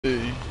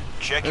Hey.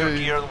 Check your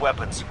gear and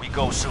weapons. We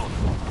go soon.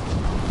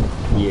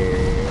 Yeah.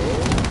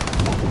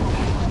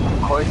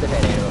 Of course I've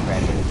had animal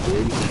practice,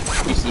 dude.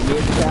 You see me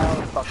at the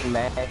town? Fucking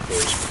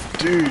massive.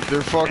 Dude,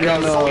 they're fucking I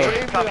know,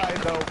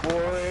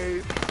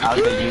 boys. I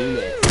was a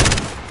unit.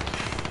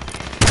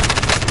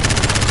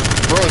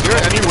 Bro, is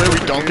there any way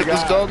we don't get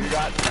this dub?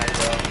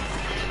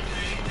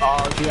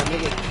 Oh, dude, I'm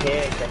gonna get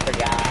kicked. I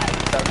forgot.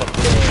 Son of a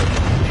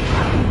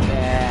bitch.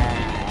 Yeah.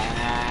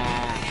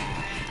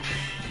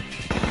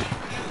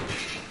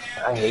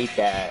 I hate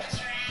that.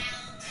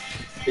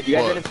 Did you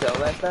guys get a film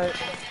last night?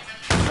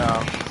 No.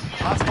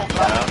 Hostile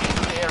traffic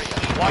into the area.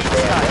 Watch the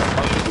sky.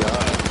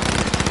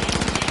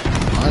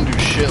 I didn't do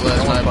shit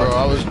last night, bro.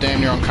 I was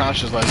damn near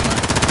unconscious last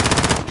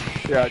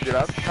night. Yeah, dude,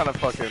 I was kind of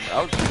fucking.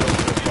 I was so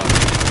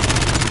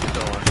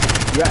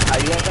Yeah, are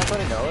you guys not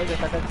going to know? I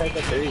thought that's like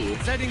a 3.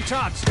 Setting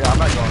shots. Yeah, I'm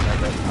not going there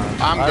this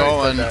time. I'm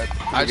going.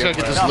 I just gotta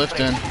get this lift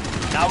in.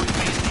 Now we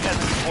face the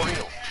enemy for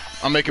real.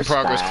 I'm making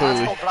progress,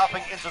 clearly. Hostile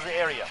dropping into the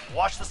area.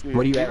 Watch the Dude,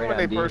 What are you at even right when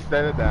now, they first D?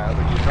 said that, I was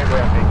like, there's no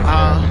way I'm making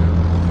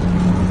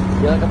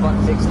it. You're like a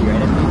 $160,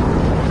 right, MD?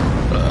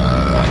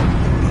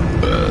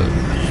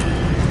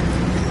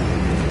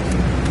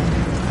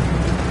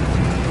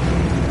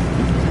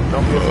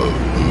 Don't be a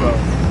bro.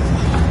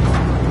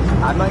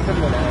 I'm like a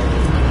banana.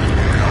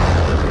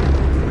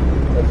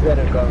 It's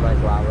better to go like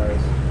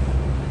Lava's.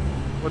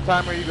 What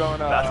time are you going,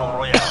 Battle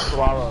Royale.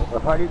 Swallow? The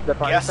party Gas is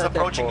starts at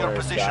approaching 4, your so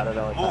position. I don't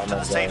know what Move time to the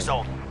I'm safe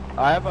going. zone.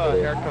 I have a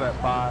haircut at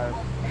 5.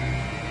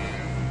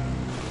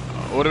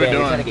 What are we Yeah,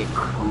 you're trying to doing? get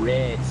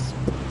crisp.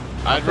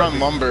 I'd run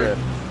lumber.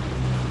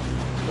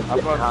 I'm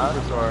going to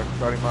the store,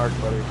 starting Mark,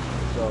 buddy.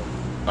 So,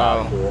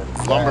 Oh,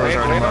 lumber was lane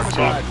already on the marked too.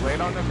 garage,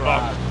 lane on the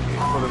garage.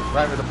 So the,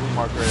 right where the blue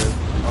marker is,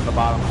 on the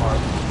bottom part.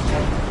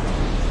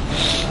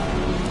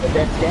 If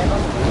that stand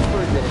on the roof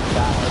or is it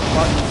inside?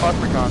 Fuck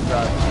the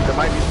contract. It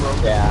might be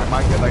broken. Yeah. It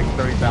might get like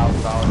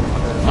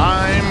 $30,000.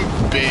 I'm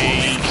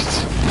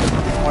baked.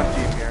 One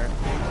team here.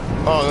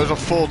 Oh, there's a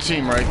full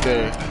team right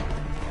there.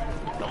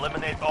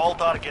 Eliminate all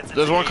targets.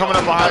 There's one coming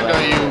up behind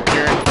you,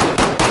 Kieran.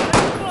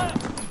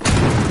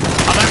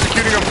 I'm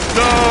executing him.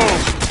 No!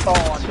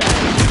 Oh, I'm down.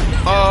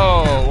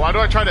 Oh, why do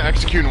I try to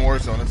execute in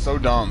Warzone? It's so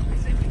dumb.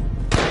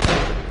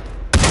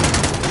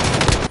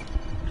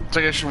 It's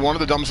like actually one of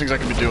the dumbest things I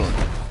could be doing.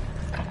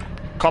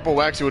 Couple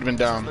whacks, he would have been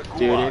down.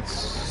 Dude, it's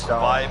so...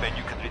 Survive and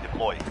you can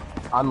redeploy.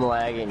 I'm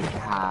lagging.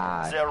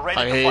 God. They're ready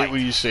I to hate fight.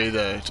 when you say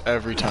that. It's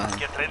every time.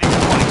 Get ready to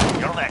fight.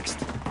 You're next.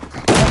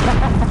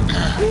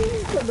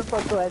 When the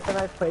fuck last time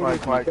I played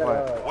Quiet, quiet,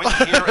 quiet. Win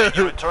here and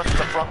you return to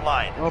the front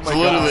line. Oh my It's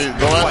literally, god.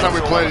 the last time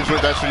we played is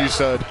what that's what you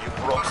said. You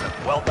broke them.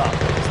 Well done.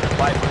 Stand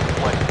by for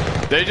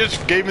deployment. They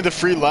just gave me the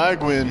free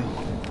lag win.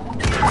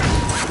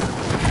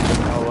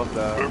 I love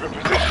that.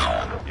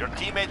 Your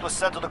teammate was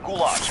sent to the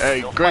gulag. Hey,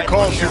 You'll great fight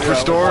call, them here.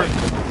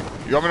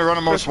 Superstore. You want me to run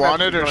a most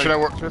wanted, or should I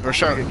work? Or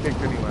should I I? get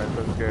kicked anyway,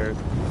 so I'm scared.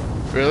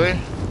 Really?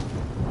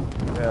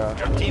 Yeah.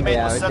 Your teammate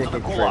Yeah, was we sent to take the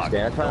it gulag. first,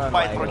 Dan. Try You'll to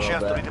fight lag for a a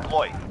chance to little bit.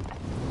 redeploy.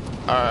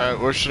 Alright,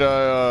 where should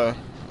I,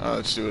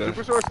 let's do it.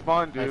 Superstore's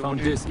fun, dude. I found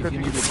When you, this if cause you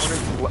you need get it.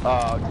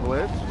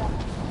 glitch,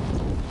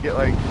 get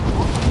like,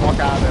 walk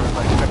out of there with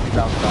like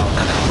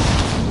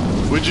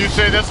 $50,000. Would you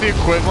say that's the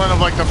equivalent of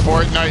like the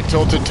Fortnite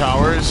Tilted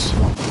Towers?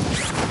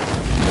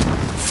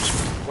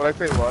 What I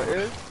say what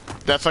is?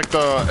 That's like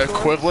the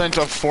equivalent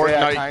of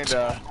Fortnite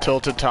kinda.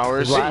 Tilted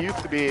Towers? It used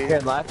to be. Here,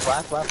 left.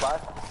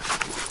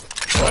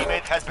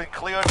 Teammate has been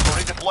cleared for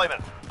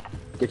redeployment.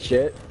 Good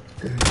shit.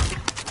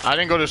 I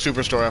didn't go to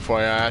Superstore,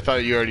 FYI. I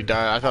thought you already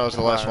died. I thought it was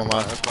the last one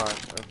That's left. fine,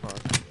 that's fine.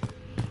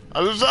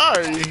 I'm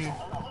sorry.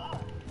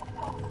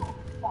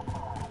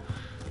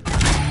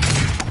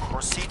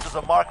 Proceed to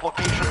the marked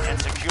location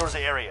and secure the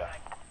area.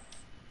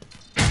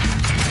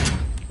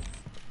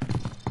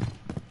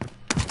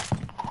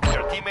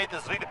 Your teammate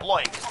is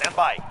redeploying. Stand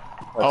by.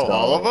 Oh,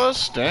 all of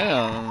us?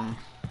 Damn.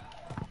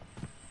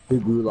 The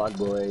Gulag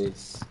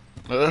boys.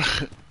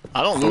 Ugh,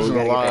 I don't lose in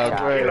a lot.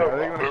 Wait, are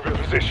they gonna move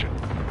in position?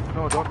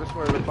 No, don't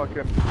destroy the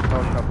fucking.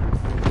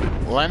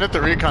 Oh, no. Land at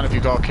the recon if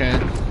you call Ken.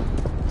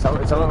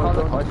 Someone called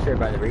the clutch here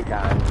by the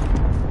recon.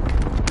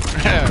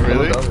 Yeah,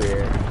 really? Someone's over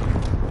here.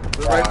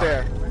 They're right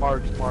there.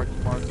 March.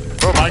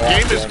 Bro, my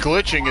game is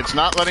glitching. It's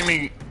not letting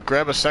me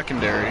grab a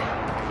secondary.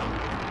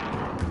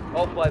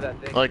 I'll fly that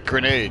thing. Like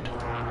grenade.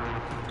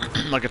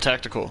 Like a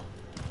tactical.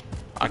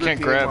 I The can't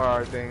team grab. where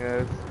our thing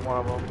is one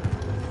of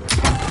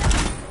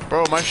them.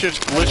 Bro, my shit's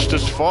glitched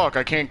as fuck.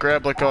 I can't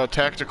grab like a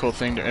tactical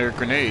thing to air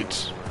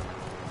grenades.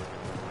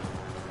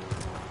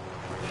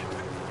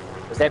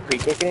 Is that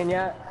pre-kicking in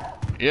yet?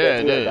 Yeah,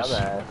 it you're a is.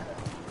 dumbass.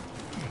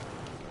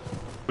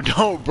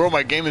 No, bro,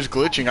 my game is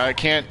glitching. I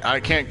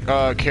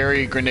can't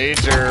carry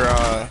grenades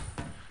or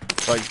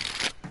like,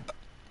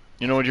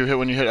 you know what you hit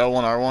when you hit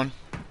L1 R1?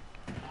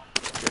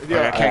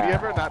 Yeah, I can't- have you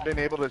ever not been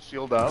able to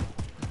shield up?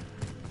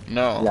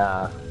 No.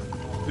 Nah.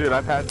 Dude,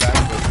 I've had that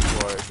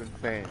before. It's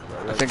insane.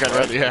 Bro. I think I'd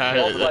rather.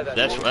 Yeah,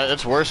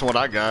 that's worse than what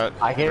I got.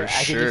 I can for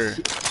sure.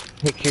 just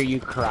picture you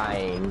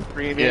crying.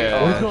 Screaming. Yeah.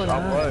 Oh, What's going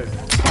I on? would.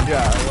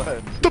 Yeah, I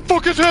would. The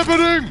fuck is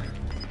happening?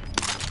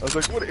 I was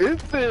like, what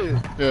is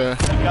this? Yeah.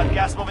 You got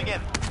gas moving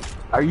in.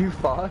 Are you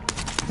fucked?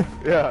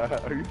 Yeah,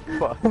 are you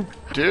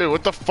fucked? Dude,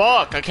 what the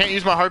fuck? I can't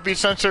use my heartbeat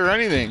sensor or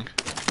anything.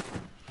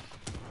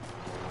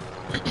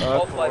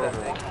 Don't fly that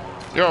thing.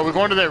 Yo, are we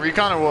going to that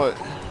recon or what?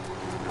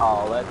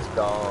 Oh, let's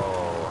go.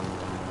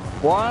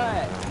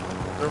 What?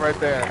 They're right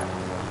there.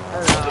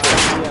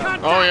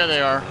 Oh yeah,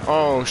 they are.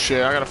 Oh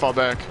shit, I gotta fall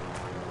back.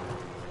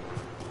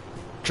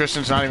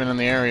 Tristan's not even in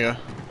the area.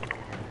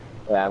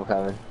 Yeah, I'm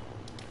coming.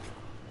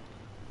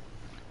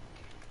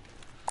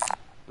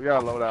 We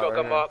got a loadout Choke right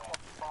him here. up.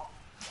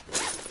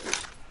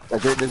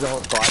 There's a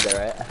whole squad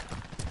there, right?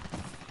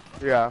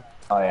 Yeah.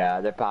 Oh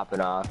yeah, they're popping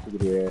off. You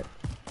can hear it.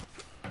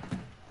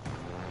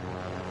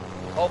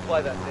 Don't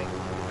fly that thing.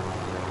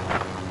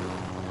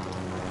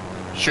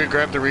 Should we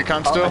grab the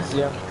recon still? Oh, I see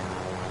him.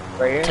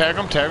 Right here. Tag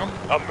him, tag him.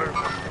 I'm moving.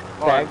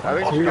 Oh, I think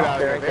we should get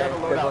out of here. They have a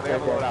Okay, loadout. They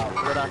have a okay. loadout.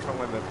 We're not gonna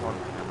win this one.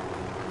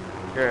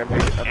 Here,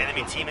 make it.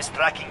 Enemy team is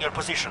tracking your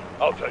position.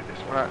 I'll take this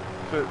We're not.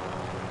 Shit.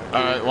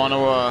 Alright,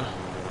 wanna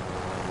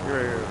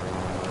Here.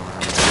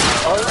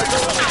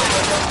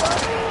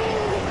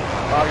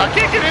 I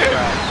can't get in!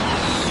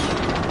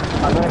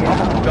 I'm gonna get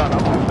I'm done.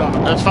 I'm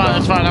done. That's fine,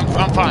 that's fine,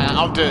 I'm fine,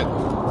 I'll do it.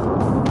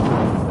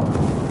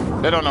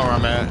 They don't know where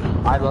I'm at.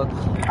 I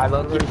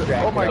look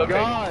distracted. Oh my Okay.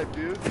 god,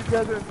 dude. These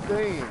guys are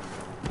insane.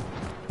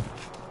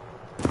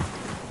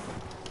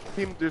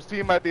 There's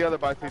team at the other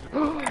buy station.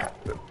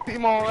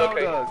 Team all around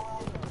Okay. us.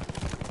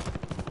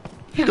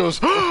 He goes,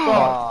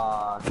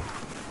 Fuck.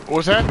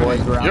 what's happening?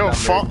 Boys, we're Yo,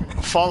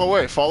 outnumbered. fall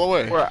away, fall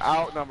away. We're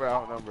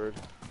outnumbered.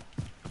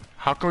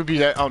 How can we be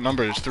that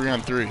outnumbered? It's 3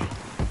 on 3.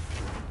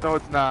 No,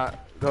 it's not.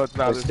 No, it's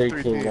not. There's There's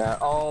 3 13 teams. now.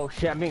 Oh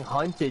shit, I'm being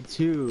hunted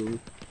too.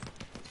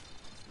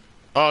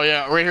 Oh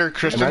yeah, right here,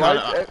 Christian. Am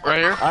I Right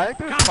here. I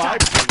think there's 5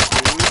 teams,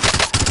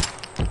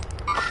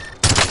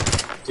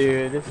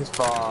 Dude, this is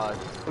fun.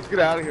 dude. Let's get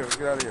out of here.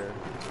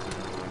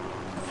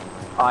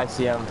 Oh, I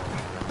see him.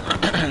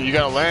 You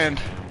gotta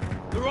land.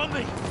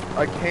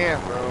 I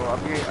can't, bro. I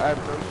have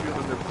no shield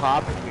and they're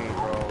popping me,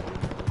 bro.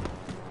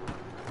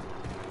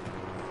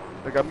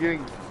 Like, I'm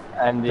getting...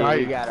 And dude, Nice.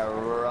 you gotta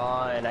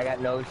run. I got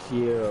no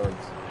shields.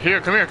 Here,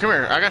 come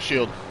here. I got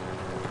shield.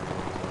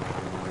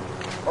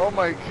 Oh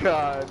my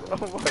god.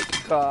 Oh my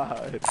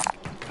god.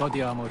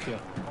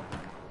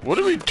 What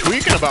are we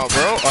tweaking about,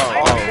 bro? Oh, I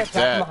Oh, got attacked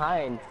from that.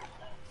 behind.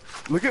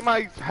 Look at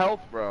my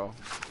health, bro.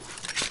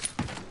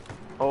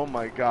 Oh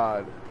my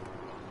god.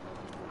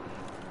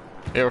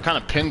 Yeah, we're kind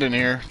of pinned in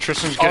here.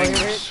 Tristan's Oh, getting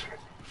here.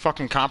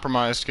 fucking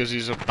compromised because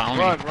he's a bounty.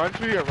 Run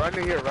to here, run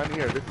to here.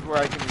 This is where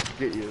I can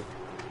get you.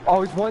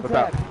 Oh, he's one What's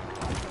tap.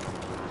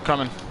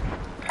 Coming.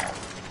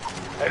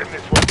 Heading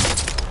this way.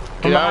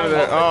 Get out of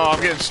there. Oh,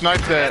 I'm getting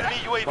sniped at. Enemy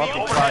UAV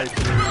Fucking overhead.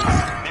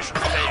 Christ. Mission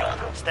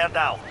failed. Stand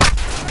down.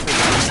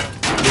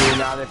 Dude,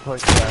 now they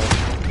push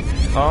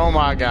us. Oh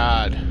my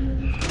god.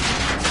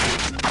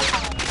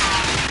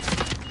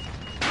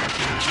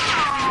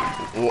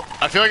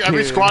 I feel like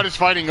every Dude. squad is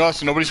fighting us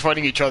and nobody's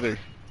fighting each other.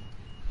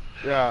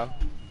 Yeah.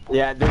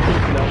 Yeah, there's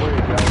just nowhere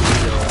to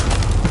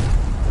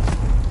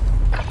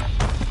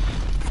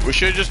go. We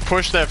should have just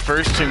pushed that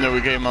first team that we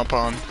gave up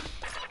on.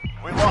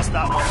 We lost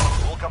that one.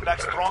 We'll come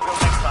back stronger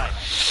next time.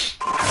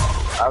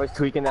 I was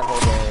tweaking that whole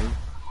game.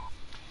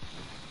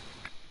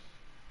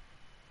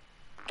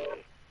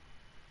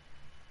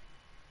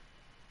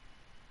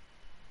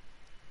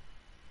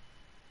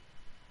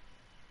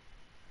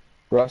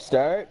 Rough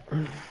start.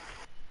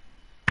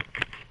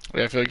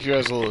 Yeah, I feel like you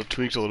guys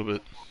tweaked a little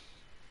bit.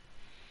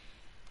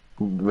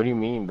 What do you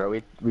mean, bro?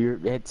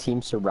 We had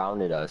teams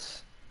surrounded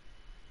us.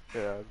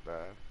 Yeah, it's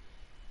bad.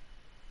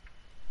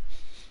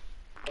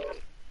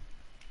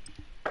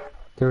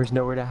 There was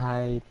nowhere to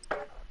hide.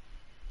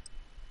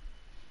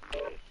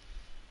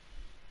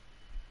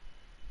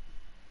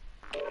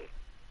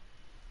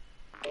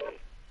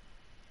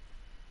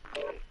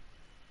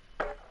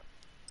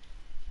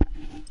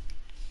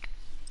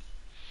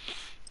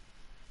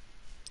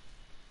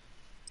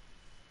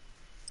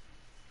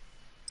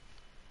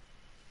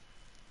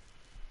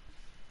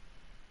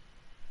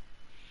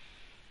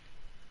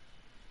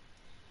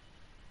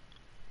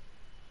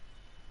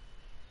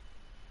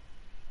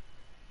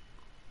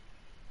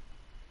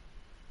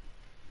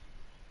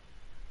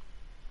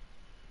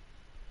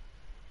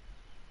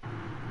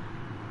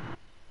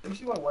 You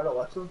see my white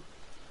Alexa?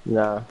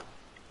 No.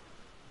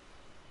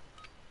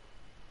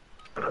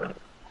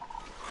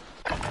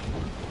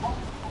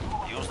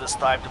 Use this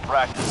time to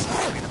practice.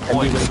 MD, Redeploy.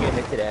 what are you gonna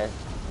hit today?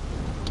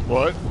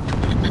 What?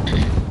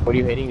 What are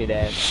you hitting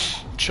today?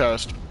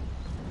 Chest.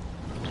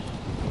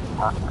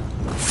 On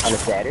a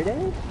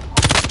Saturday?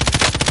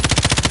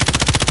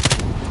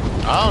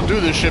 I don't do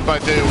this shit by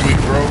day of week,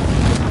 bro.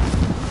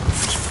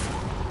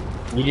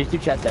 You just do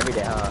chest every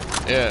day, huh?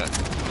 Yeah.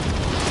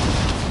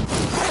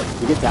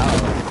 You can tell.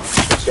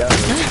 It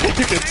shows.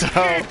 You can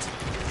tell.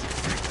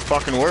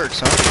 Fucking works,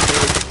 huh?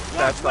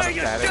 That's on a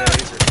Saturday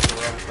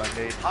or on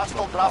Sunday.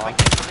 Hostile dropping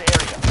into the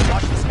area.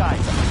 Watch the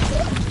skies.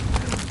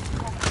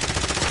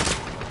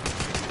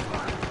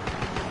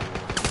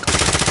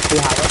 Dude,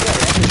 how about that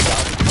random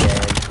salvage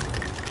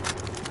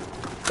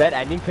That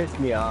ending pissed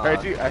me off. I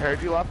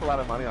heard you lost a lot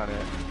of money on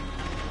it.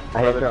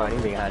 I didn't throw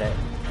anything on it.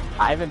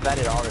 I haven't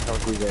betted all this whole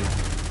season.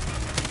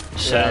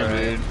 Same,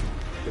 dude.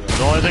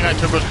 The only thing I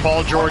took was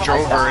Paul George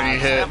over, and he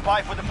hit. Stand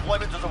by for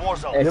deployment to the war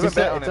zone. It's haven't just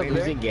bet a, on it's a anything?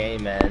 losing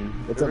game,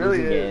 man. It's It a really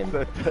losing is.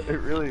 game. It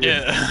really is.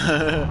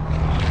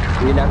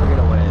 Yeah. You're never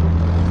gonna win.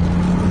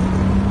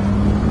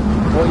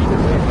 Well, you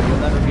can win, but you'll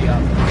never be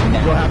up.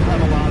 You'll have to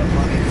have a lot of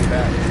money to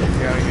bet. You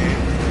know what I mean?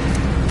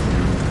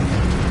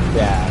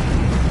 Yeah.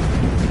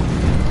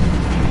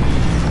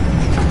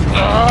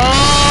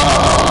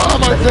 Ah,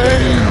 my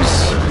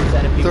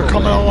veins! They're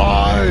coming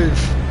alive!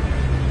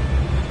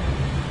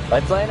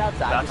 Let's land outside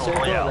the Battle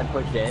circle Royale. and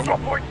then push in.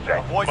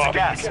 Avoid the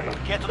gas.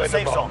 Get to the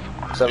safe zone.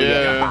 So we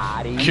get Yeah,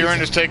 bodies.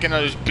 Kieran is taking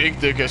out his big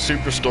dick at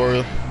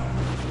Superstore.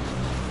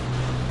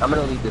 I'm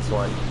gonna lead this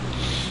one.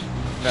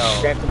 No.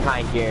 Grab some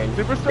pine, Kieran.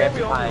 Superstar, Grab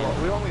some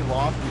pine. we only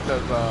lost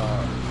because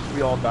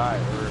we all died.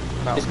 Or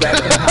not. Just grab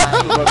some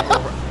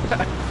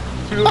pine.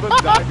 Two of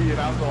us died and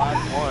I was the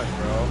last one,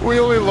 bro. We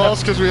only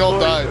lost because we all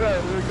died.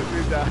 Yeah, because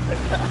we died.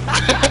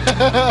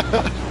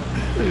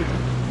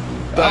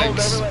 I'll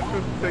Thanks. never let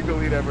Tristan take the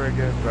lead ever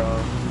again, bro.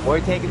 We're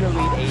taking the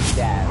lead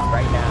ASAP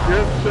right now. I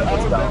Let's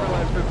would go. never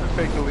let Tristan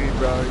take the lead,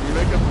 bro. You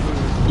make us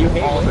lose. You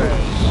hate all day. winning.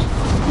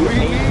 You What do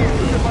you hate mean?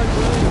 winning. Look at my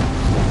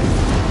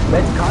win.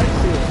 Let's cut it.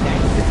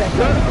 90%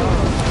 cut it.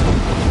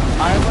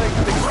 I have like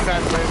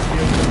 69 wins, he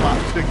has about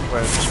 6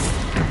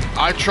 wins.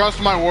 I trust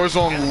my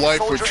Warzone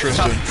life with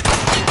Tristan.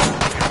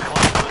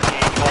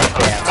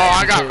 Yeah,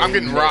 Oh, I'm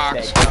getting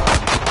rocked.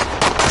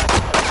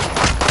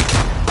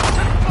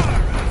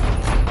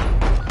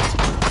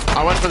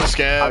 I went for the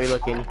How are we scav.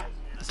 looking?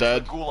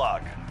 Dead.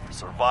 Gulag.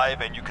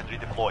 Survive and you can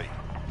redeploy.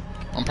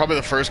 I'm probably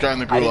the first guy in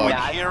the I did gulag.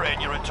 not- Here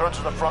and you return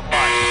to the front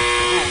line.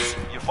 You lose,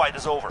 your fight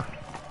is over.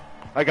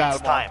 I got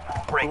It's him. time.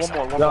 Break One more,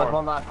 time. one No, more.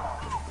 hold on.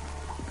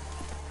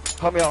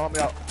 Help me out.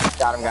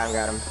 Got him.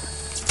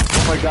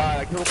 Oh my god,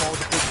 I killed him all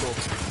with a pistol.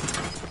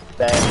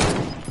 Thanks.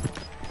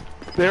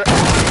 They're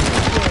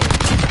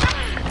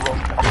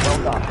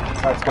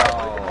Let's go.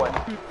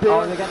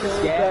 Oh, they got the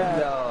scab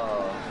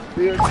though.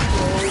 They're so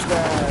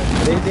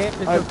bad. They have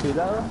pistol too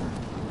though?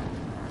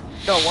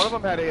 No, one of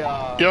them had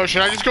a, Yo,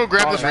 should I just go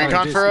grab this no,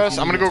 recon just for if us?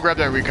 you I'm gonna need go grab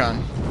that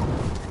recon.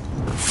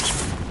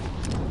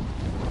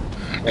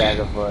 Yeah,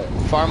 go for it.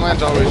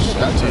 Farmland's always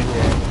empty.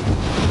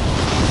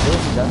 This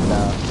is just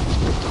now.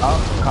 Oh,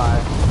 car.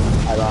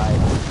 I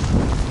lied.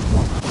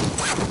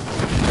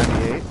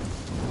 78.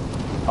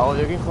 Oh,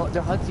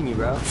 they're hunting you,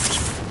 bro.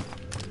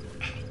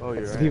 Oh,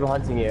 you're It's right. people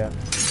hunting you. I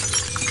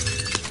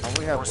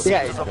only have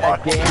Yeah, There's a that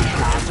mark.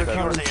 damn Secure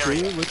counter the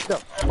area. tree. What the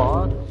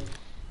fuck?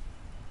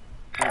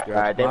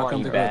 Alright, they want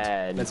you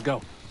bad. Let's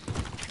go.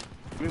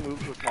 Can we move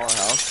to a smaller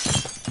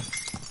house?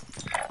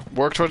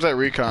 Work towards that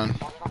recon.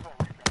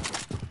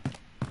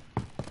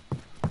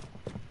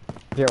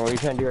 Here, what are you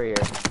trying to do right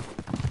here?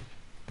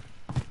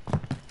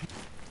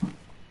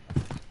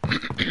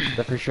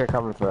 They're for sure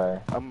coming for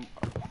her.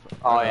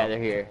 Oh yeah, they're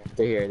here.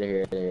 They're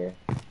here.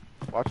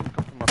 Watch them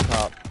come from up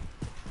top.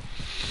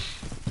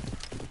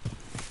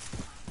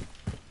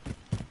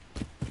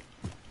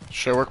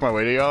 Should I work my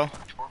way to y'all?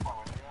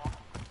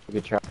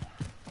 Good try.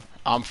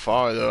 I'm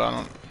far though, I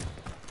don't...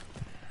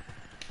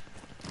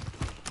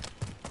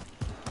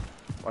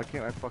 Why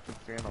can't I fucking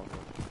stand on this?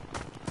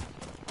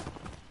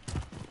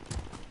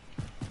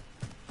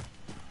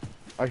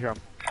 I hear him.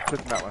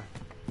 Pushing that way.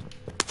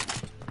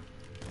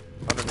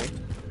 Under me.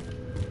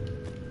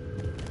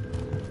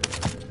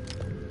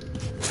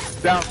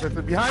 Down,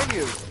 Tristan. Behind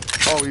you!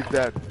 Oh, he's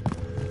dead.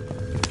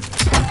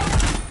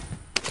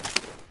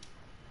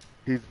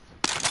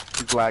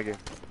 He's lagging.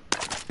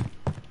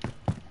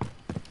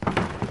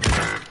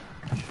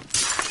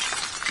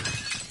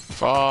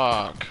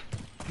 Fuck.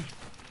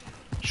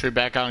 Should we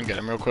back out and get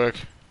him real quick?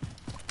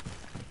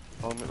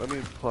 Oh, let me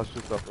clutch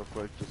this up real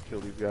quick. Just kill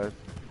these guys.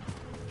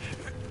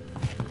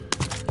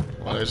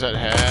 Why does that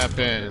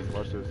happen?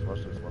 Watch this.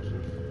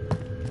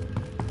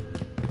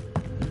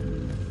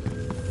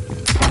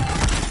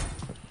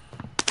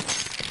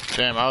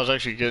 Damn, I was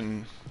actually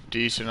getting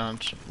decent on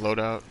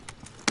loadout.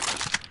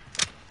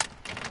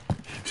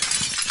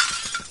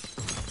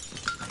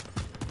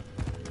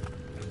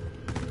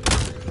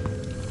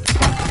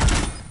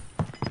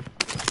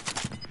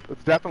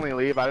 Let's definitely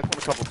leave. I just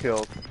want a couple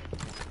kills.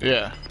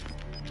 Yeah.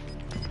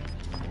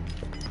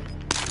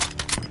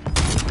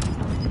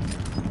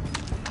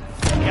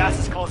 Gas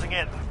is closing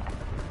in.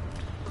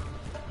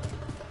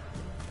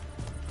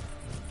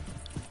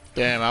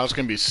 Damn, I was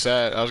gonna be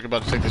set. I was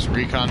about to take this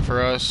recon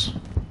for us.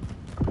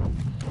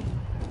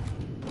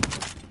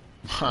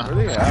 Huh. Where are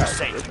they You're at?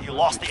 safe. You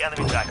lost the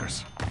enemy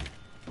trackers.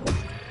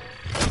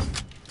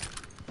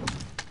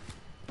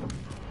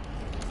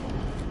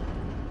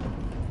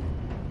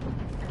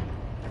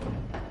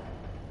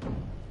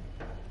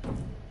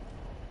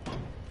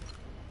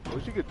 I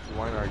wish you could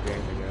join our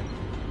game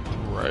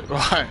again. Right.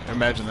 Why?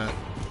 Imagine that.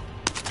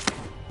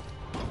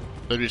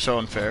 That'd be so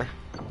unfair.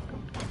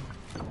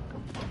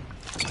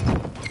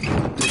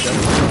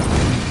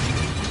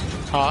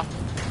 Huh?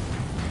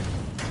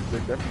 They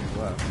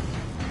definitely left.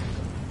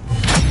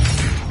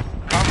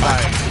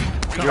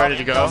 Alright, you ready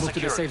to go? Move to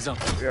the safe zone.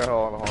 Yeah,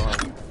 hold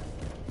on.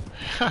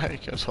 I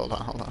guess, hold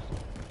on.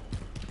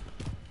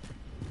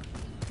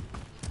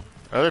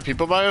 Are there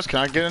people by us? Can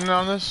I get in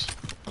on this?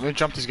 Let me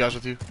jump these guys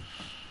with you.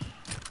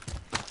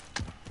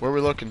 Where are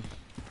we looking?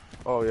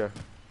 Oh, yeah.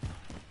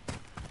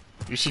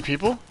 You see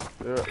people?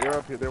 You're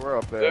up here. They were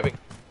up there. Moving.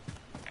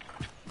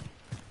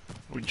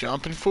 We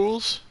jumping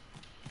fools?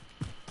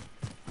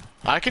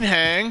 I can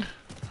hang.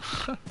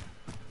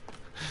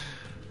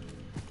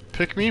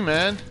 Pick me,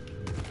 man.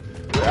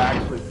 They're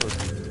actually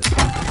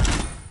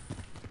pussies.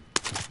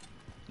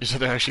 You said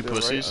they're actually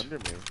pussies? Right under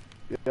me.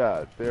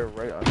 Yeah, they're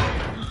right under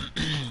me.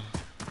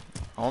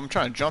 Oh, I'm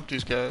trying to jump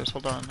these guys.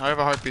 Hold on. I have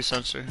a heartbeat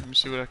sensor. Let me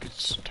see what I could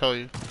tell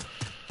you.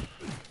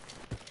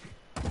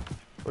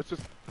 Let's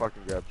just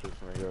fucking grab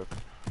Tristan, I guess.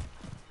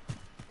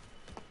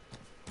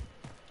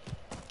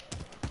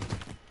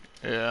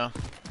 Yeah.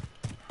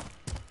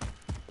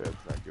 Yeah, it's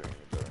not getting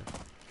any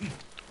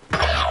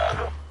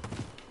better.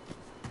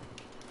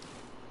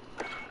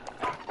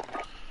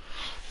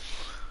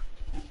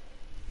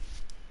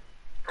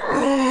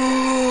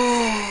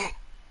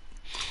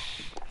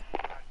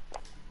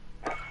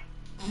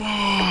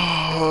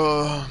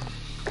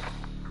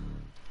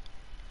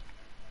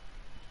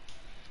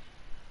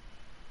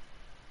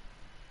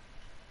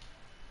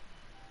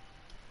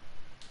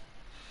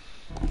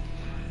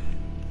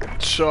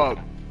 What's up,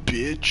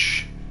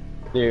 bitch?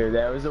 Dude,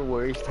 that was the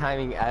worst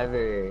timing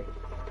ever.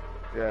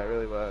 Yeah, it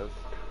really was.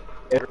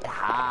 It was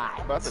hot.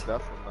 I'm about to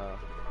dust him now.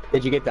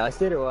 Did you get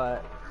dusted or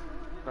what?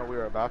 No, we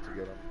were about to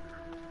get him.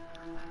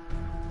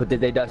 But did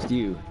they dust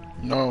you?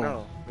 No.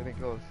 No, they didn't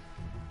kill us.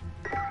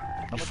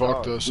 You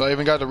fucked us. I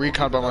even got the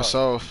recon by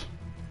myself.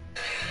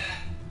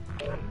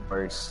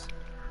 Worst.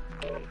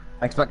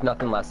 I expect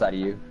nothing less out of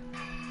you.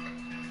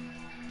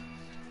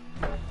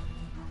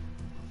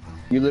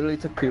 You literally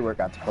took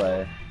pre-workout to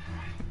play.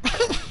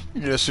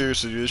 Yeah,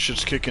 seriously, dude. This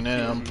shit's kicking in.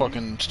 I'm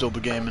fucking still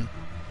gaming.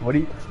 What are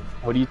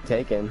you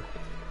taking?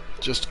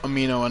 Just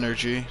amino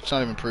energy. It's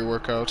not even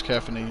pre-workout. It's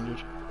caffeine,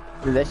 dude.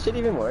 Does that shit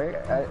even work?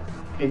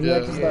 Isn't Yeah.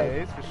 that just Yeah, like...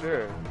 it's for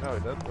sure. No,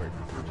 it does work.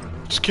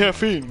 It's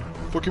caffeine.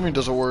 What do you mean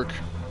does it work?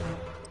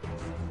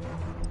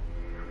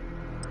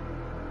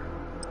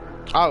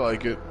 I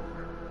like it.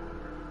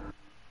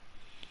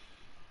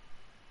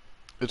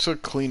 It's a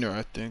cleaner,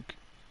 I think.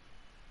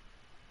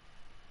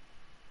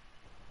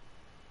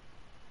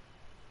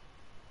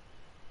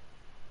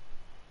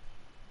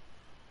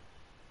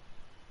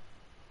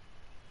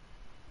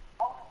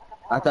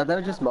 I thought that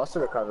was just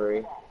muscle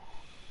recovery.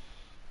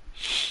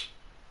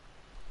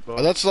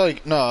 Oh, that's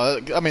like, no,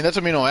 I mean, that's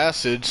amino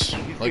acids.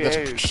 Like, that's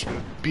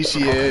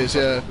BCAAs,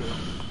 yeah.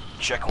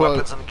 Check But-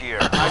 weapons and gear.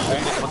 Hold it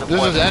for This is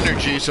deployment.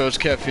 energy, so it's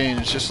caffeine.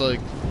 It's just like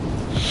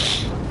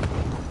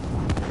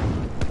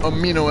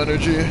amino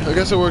energy. I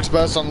guess it works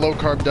best on low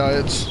carb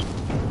diets.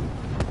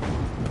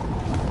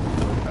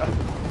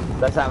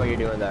 That's not what you're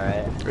doing though,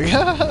 right?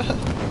 Yeah.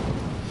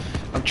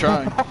 I'm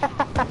trying.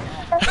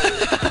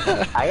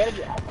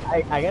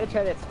 I gotta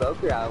try that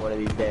smoker out one of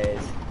these days.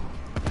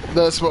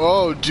 That's what.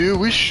 Oh, dude,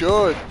 we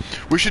should.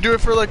 We should do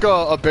it for like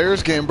a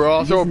Bears game, bro.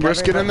 I'll throw a You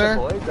just brisket never in there.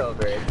 invite the boys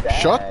over. It's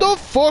sad. Shut the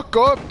fuck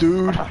up,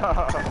 dude.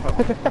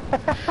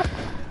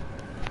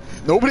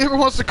 Nobody ever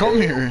wants to come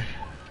here.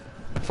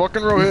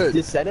 Fucking Rohit.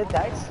 Just send a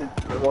text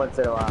once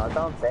in a while. That's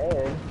all I'm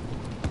saying.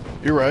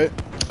 You're right.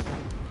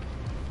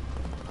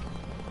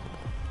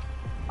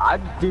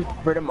 Dude,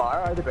 for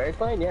tomorrow, are the Bears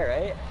playing? Yeah,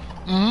 right?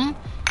 Mm-hmm.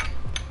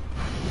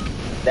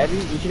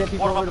 You should have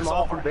people Warm over up is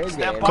tomorrow for over. the Bears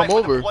Stand game. by Come for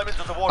over. deployment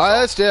to the war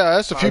I zone.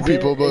 asked a few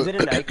people, Is it a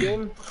but night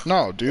game?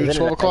 no, dude, Is it a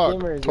 12 night o'clock.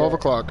 game or is 12 it-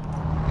 o'clock.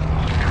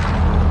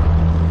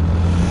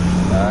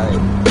 Alright.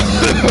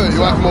 You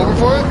want to come over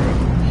for it?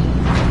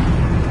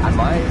 I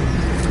might.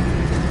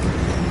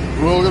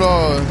 We'll get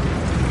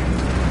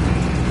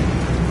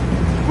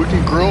we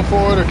can grill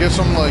for it or get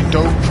some like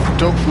dope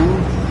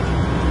food.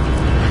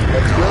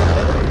 Let's go.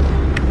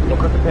 We'll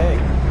cook a pig.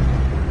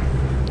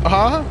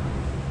 Uh-huh.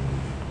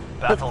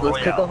 Battle Let's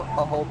cook a Royale.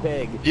 whole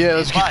pig. Yeah,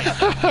 let's Advise,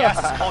 get gas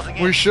is closing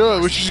in. We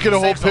should just get a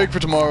whole Safe zone. pig for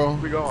tomorrow.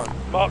 We going.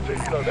 Mark this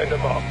zone, end of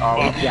mark.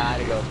 Oh, we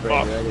gotta go for it.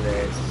 Look at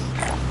this.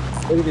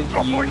 Look at this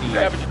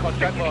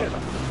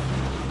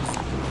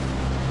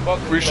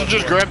beauty. We should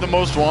just grab the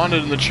most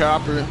wanted in the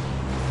chopper.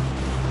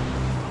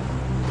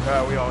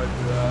 Yeah, we always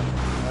do that.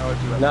 I always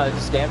do that. No, there's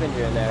a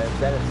scavenger in there.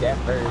 Send a scav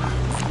first.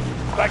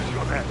 Thanks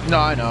for that. No,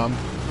 I know, I'm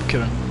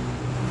kidding.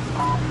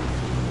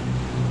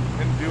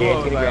 In Yeah,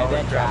 duos, it's gonna I grab always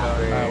that grab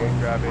chopper. I always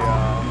grab a,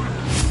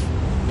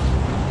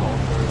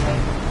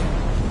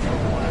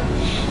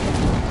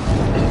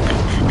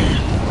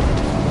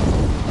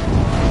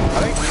 I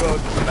think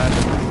duos is the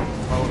magic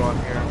mode on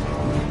here.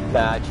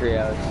 Nah,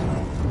 trios.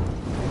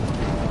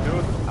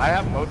 Duos, I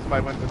have most of my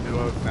wins in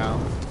duos now.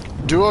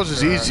 Duos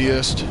is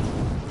easiest.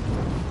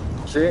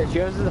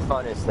 Trios is the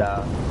funnest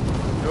though.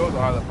 Duos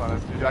are the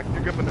funnest, dude. Like,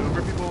 you can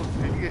maneuver people,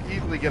 you can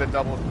easily get a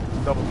double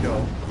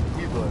kill.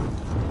 Easily.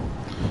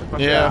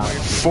 Especially Yeah, when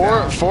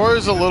you're four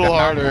is a little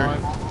Get that harder.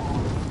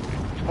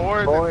 one.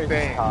 Four Four is is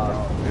insane,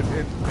 tough. bro. It's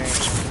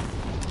insane.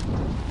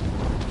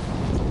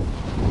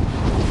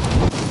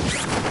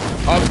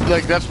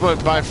 Like that's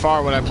what by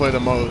far what I play the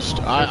most.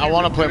 I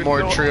want to play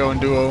more trio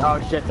and duo.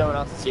 Oh shit, someone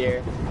else is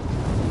here.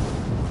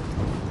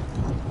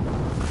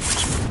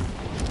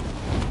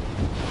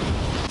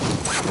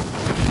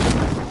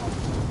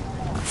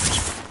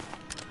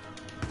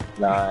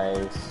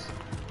 Nice.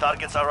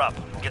 Targets are up.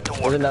 Get to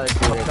There's work. another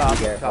team here, Top,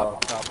 be careful.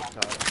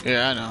 top.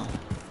 Yeah, I know.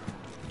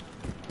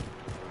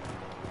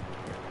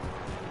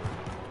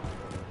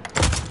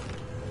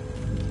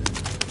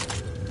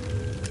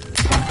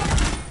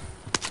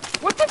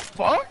 What the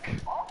fuck?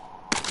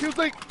 He was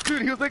like,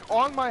 dude, he was like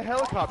on my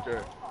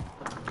helicopter.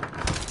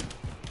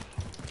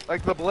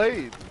 Like the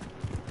blade.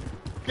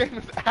 Getting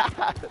his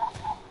ass.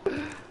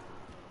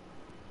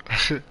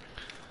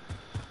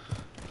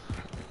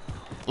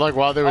 Like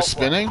while they were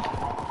spinning?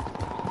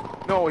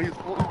 No, he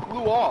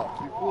flew off.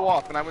 He flew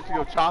off, and I went to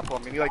go chop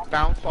him, and he like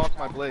bounced off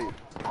my blade.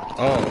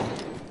 Oh.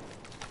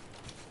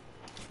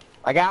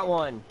 I got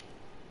one.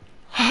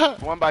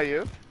 One by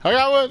you? I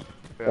got one.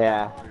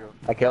 Yeah. there you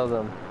I killed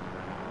him.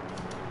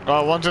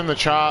 Oh, one's in the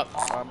chop.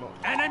 go.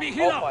 Enemy All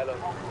healer! pilot.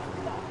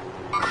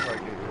 Sorry,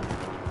 Gabe.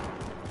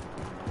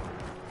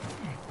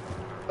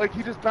 Like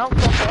he just bounced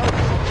off the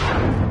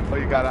other. Oh,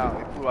 you got out.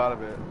 He flew out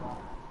of it.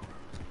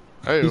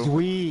 Hey. He's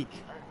weak.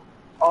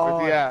 Oh,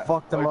 Where's he at?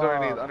 fucked him he's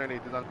up.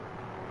 underneath. He's on.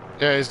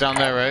 Yeah, he's down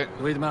there, right?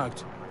 Read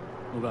marked.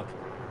 Move up.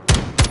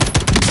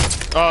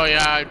 Oh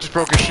yeah, I just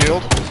broke his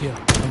shield. Here,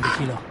 on the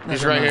healer.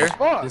 He's right here.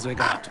 Fuck.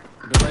 Disregard.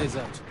 The way is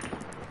out.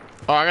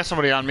 Oh, I got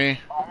somebody on me.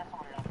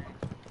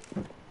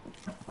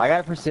 I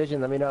got a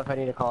precision. Let me know if I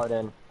need to call it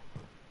in.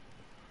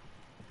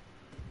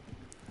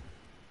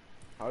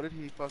 How did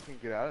he fucking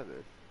get out of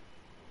this?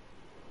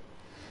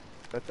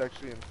 That's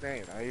actually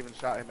insane. I even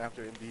shot him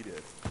after MD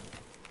did.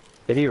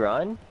 Did he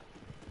run?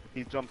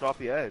 He jumped off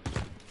the edge.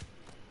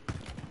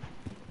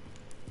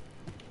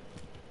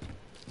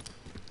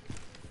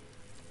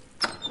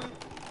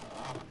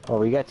 Oh,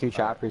 we got two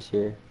choppers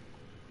here.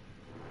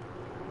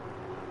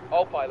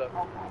 All pilot.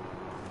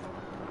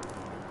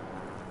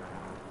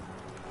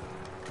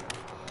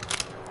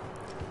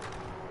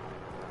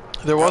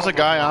 There was a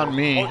guy on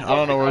me. I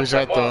don't know where he's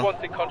at though.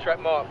 Wanted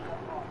contract mark.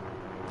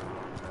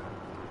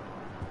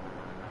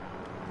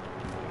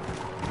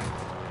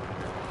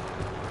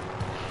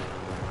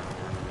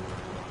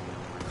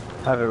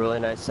 I have a really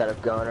nice setup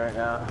going right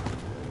now.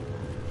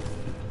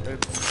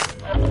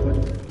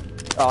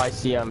 Oh, I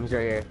see him. He's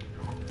right here.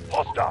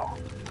 Hostile.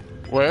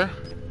 Where?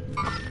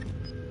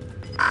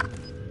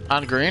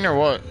 On green or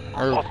what?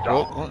 Or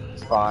what?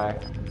 It's fire.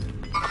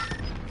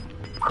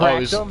 Oh,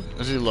 Cracked him.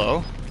 is he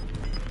low?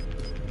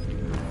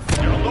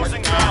 You're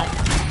losing ground.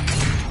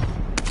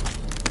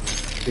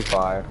 Too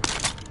fire.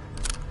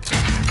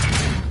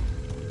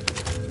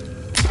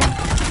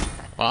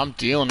 Well, I'm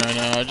dealing right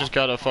now. I just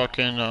got a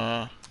fucking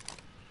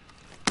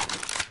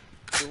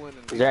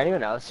Is there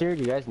anyone else here?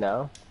 Do you guys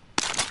know?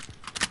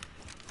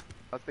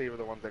 I'll say you were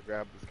the ones that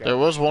grabbed this guy. There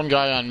was one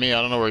guy on me.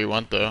 I don't know where he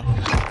went though.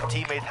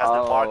 Teammate has been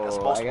marked as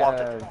most I got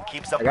wanted. a,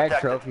 Keeps them I got a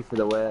protected. trophy for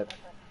the whip.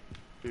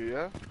 Do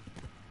ya?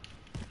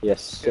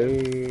 Yes,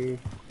 sir.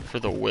 For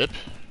the whip?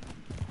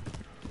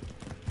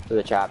 For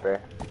the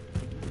chopper.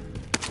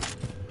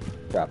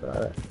 Drop it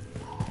on it.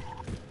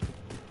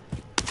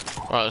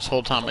 Wow, this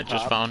whole time I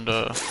just found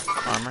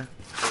armor.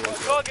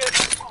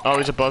 Target. Oh,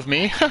 he's above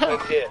me?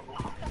 And here.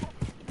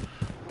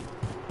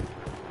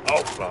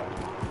 Outfly.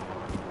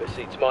 This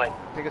seat's mine.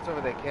 Take us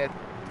over there, kid.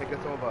 Take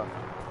us over.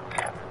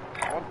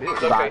 One bit.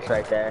 Okay. Box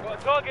right there. Got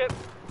a target.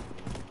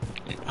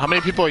 How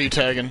many people are you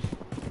tagging?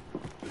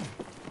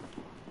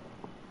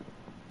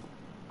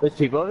 There's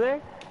people over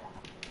there?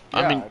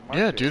 I Yeah, mean, marked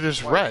yeah, it. dude,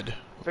 there's Marked red.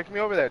 Take me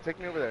over there. Take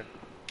me over there.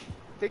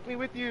 Take me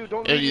with you.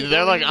 Don't. Yeah, leave me, they're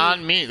don't like leave me.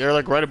 on me. They're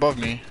like right above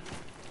me.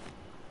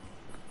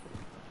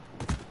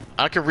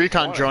 I could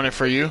recon drone it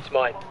for you. It's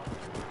mine.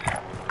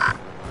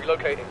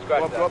 Relocating. Go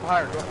Scratch up, go up that.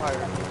 higher. Go up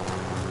higher.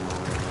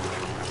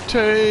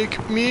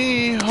 Take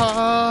me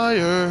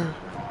higher.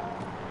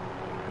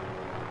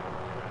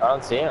 I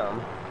don't see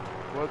him.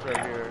 Was right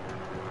here.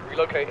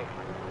 Relocating.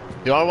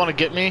 Y'all want to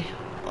get me?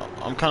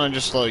 I'm kind of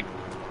just like,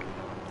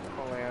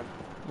 Oh land.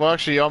 well,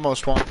 actually, you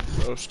almost want.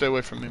 So stay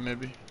away from me,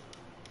 maybe.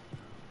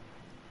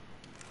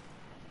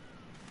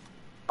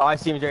 Oh, I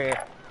see him right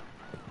here.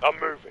 I'm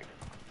moving.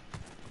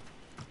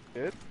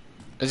 Good.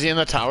 Is he in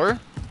the tower?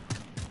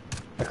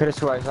 I could have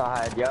swore I saw a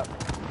head. Yep.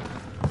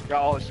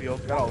 Got all the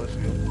shields. Got all the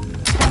shields.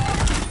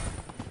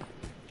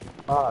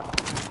 Oh,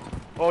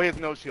 Oh, he has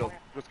no shield.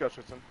 Let's go,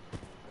 Tristan.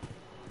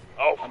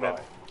 I'm in.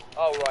 Outfly.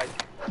 All right.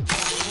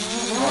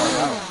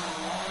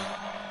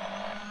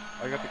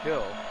 I got the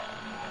kill.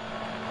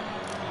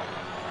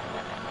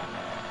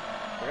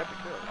 I got the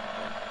kill.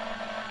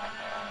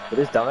 did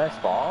this dumbass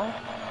fall?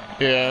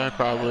 Yeah,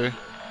 probably.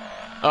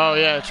 Oh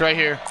yeah, it's right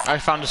here. I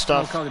found his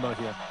No stuff. caliber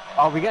here.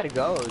 Oh, we gotta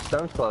go.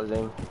 Storm's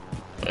closing.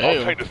 I'll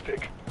Hey, take the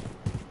stick.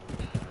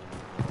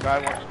 Guy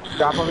wants.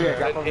 Drop over here.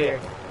 Drop over here.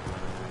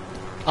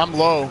 I'm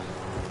low.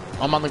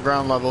 I'm on the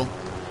ground level.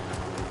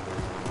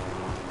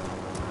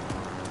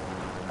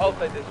 I'll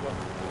take this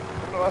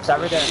one. Stop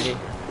right there, Andy.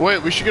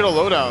 Wait, we should get a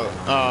loadout.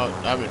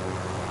 I mean,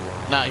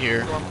 not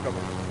here. Storm's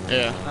coming.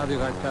 Yeah. I'll be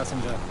right,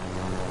 passenger.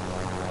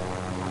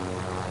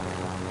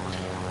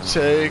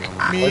 Take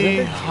me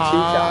there two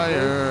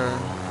higher.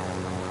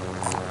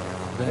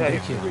 Vendor Yeah, here.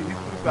 he's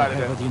Might two-sided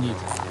have it. what you need.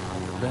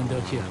 Vendor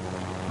here.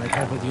 Might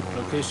have what you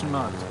location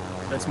marked.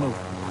 Let's move.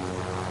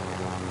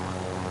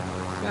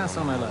 Gas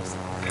on my left.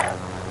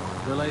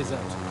 Relays out.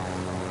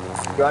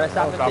 You wanna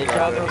stop Oh, at stop this right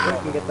shop there. real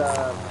quick and get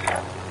the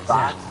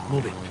box?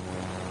 Moving.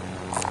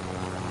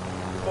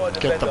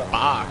 Spotted Get the defender.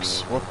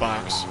 box. What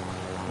box?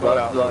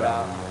 Loadout.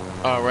 Loadout.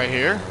 Oh, right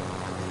here?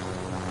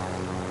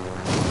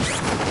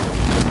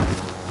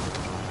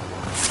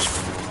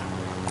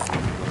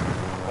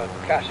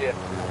 Cash here.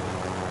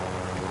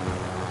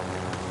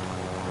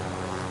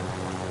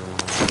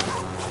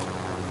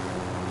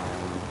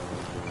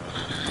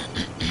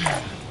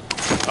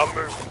 I'm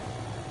moving.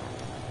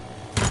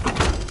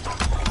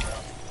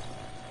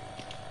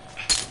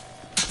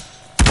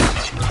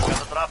 Got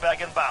the drop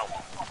bag inbound.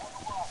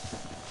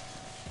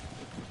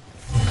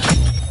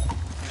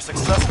 You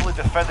successfully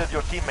defended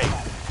your teammate.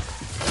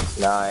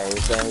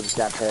 Nice, and we just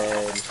got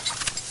paid.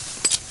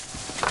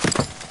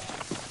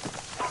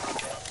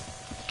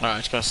 Alright,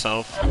 it's got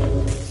self.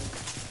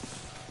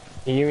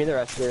 Can you give me the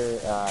rest of your,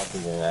 I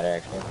can do that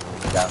actually.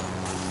 Yeah.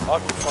 I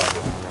can find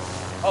it.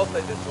 I'll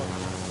take this one.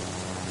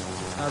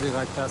 I'll be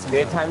right, Do you passenger.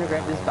 have time to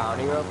grab this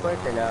bounty real quick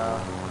or no?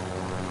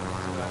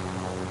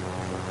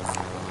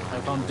 I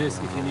found this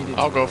if you need it.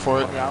 I'll go for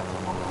it. Coming out.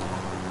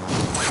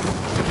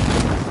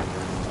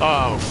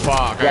 Oh,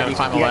 fuck. I gotta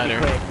climb a ladder.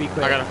 Be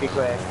quick, I gotta- be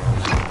quick.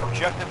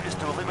 Objective is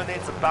to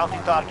eliminate the bounty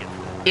target.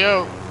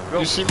 Yo,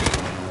 you see me?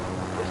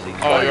 Let's see.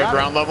 Oh, you're at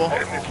ground level?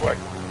 Heading this way.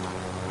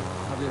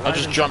 I'll be I right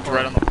just in jumped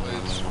support. right on the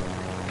blades.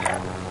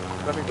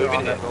 Nothing good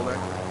on that building.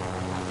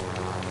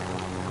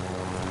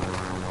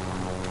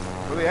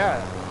 Where they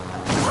at?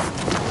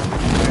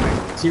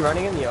 Is he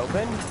running in the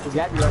open? He's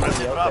got to be running in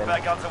Friendly the drop open.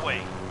 bag on the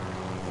way.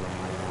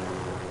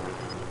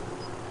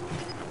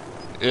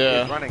 He's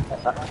Yeah. running.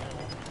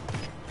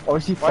 Or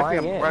is he Right,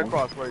 flying in? right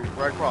across, right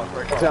across.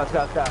 Let's go, let's go,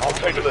 let's go. I'll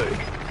take a look.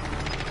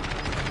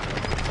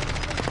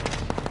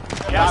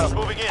 Gas is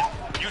moving in.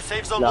 New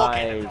safe zone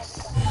located. Nice.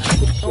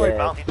 Good shit.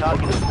 Bounty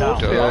target is down.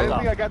 Bullshit, I didn't Dope.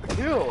 think I got the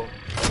kill.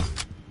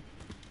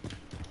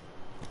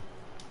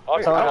 I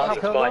can Someone find else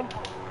it. killed him?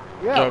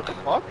 Yeah, Dope. what the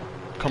fuck?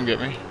 Come get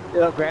me.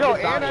 Yo, grab No,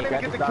 this and I bounty, didn't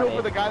grab get this the kill bounty.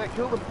 for the guy that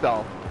killed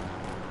himself.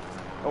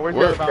 Oh, where's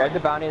Where? the other Grab bounty? the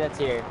bounty that's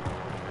here.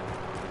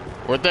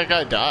 Where'd that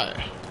guy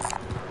die?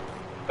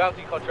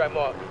 Bounty contract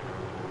mark.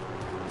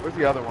 Where's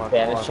the other one?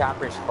 Yeah, Hold the on.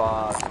 chopper's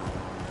fucked.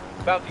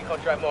 Bounty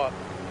contract mark.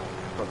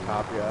 Up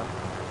top, yeah.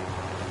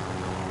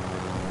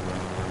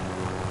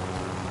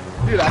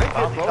 Dude, I didn't get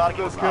Bounty both of target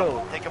those is kills.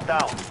 up. Take him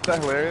down. Is that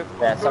hilarious? Yeah,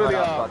 Go to someone the,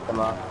 else fucked them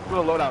up. go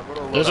to loadout, go to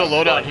loadout. There's a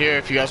loadout here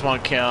if you guys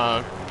want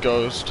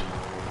Ghost.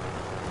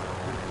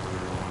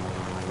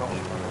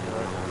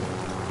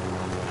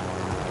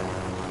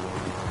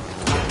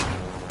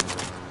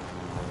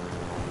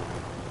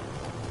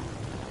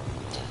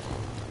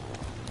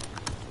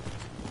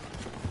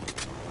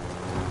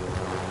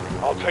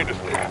 I'll take the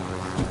stick. Oh,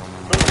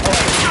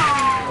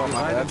 my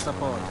Provide bad.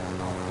 support. Dude,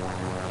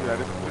 I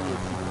didn't do it.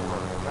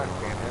 God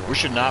damn it. We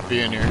should not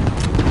be in here.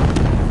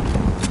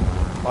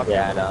 Fuck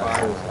Yeah, it, no,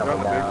 fine. this is They're on the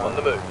coming big down. On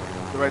the move. one.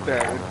 They're right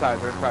there, inside.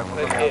 They're inside.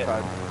 One's on the Here.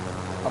 outside.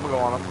 I'm gonna go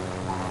on them.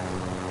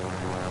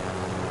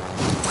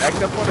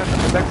 Next up one in the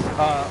next,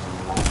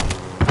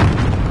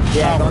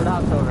 Yeah, go on the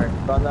house over.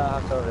 Go on the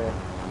house over.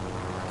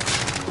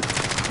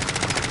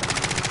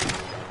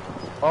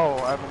 oh,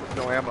 I have almost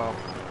no ammo.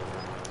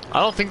 I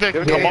don't think they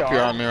can There's come an up here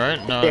AR. on me, right?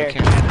 No, There. they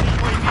can't.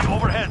 UAV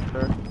overhead.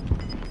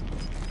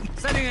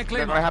 Sending a They're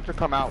claim. gonna have to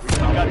come out. We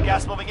Got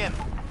gas moving in.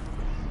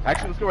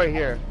 Actually, let's go right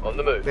here. On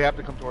the move. They have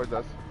to come towards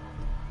us.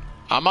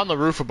 I'm on the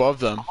roof above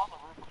them.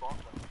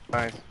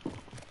 Nice.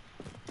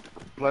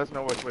 Let us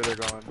know which way they're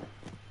going.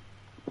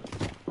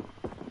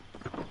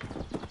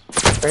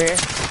 Right here.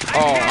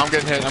 Oh, I'm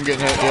getting hit. I'm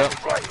getting hit. Yep.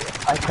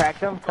 I cracked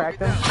him, cracked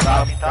him.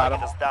 Bounty got target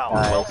him. is down.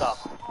 Nice. Well done.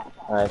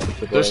 Nice.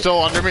 Good They're work. still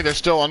under me. They're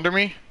still under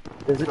me.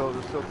 There's a-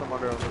 There's still some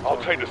under them. I'll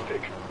take the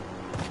stick.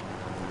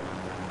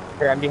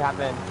 Here, MD, hop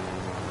in.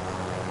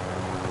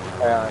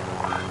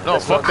 No,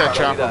 This fuck one's that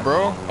probably chopper,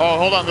 bro. Oh,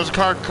 hold on. There's a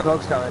car.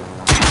 Smoke's coming.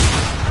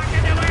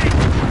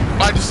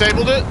 I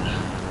disabled it.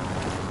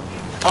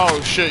 Oh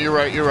shit, you're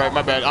right. You're right.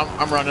 My bad.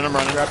 I'm running. I'm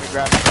running. Grab me,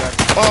 grab me, grab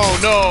me. Oh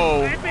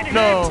no,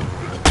 no.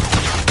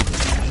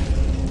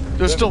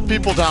 There's still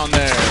people down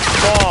there.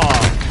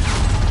 Fuck.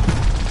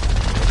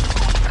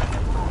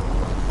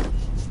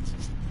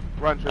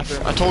 Run,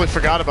 Tristan. I totally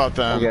forgot about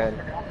I'm them. good.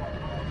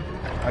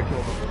 I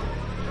killed him.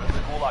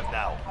 Gulag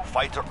now.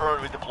 Fight to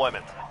earn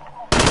redeployment.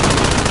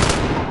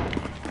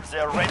 They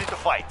are ready to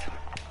fight.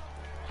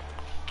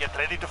 Get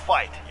ready to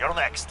fight. You're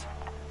next.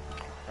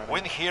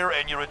 Win here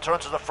and you return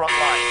to the front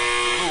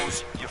line.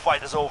 Lose, your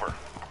fight is over.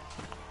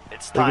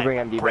 It's We can time. bring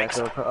MD Break back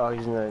real quick. Oh,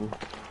 he's in the...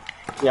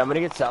 Yeah, I'm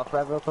gonna get self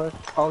rev real quick.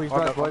 Oh, he's On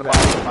going the going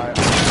bottom. back.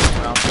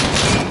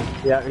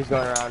 Alright. Yeah, he's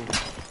going around.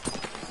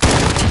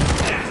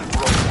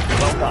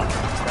 Well done.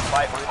 Stand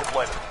by for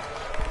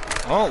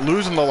redeployment. Oh,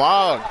 losing the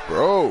log,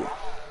 bro.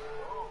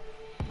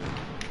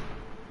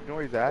 You know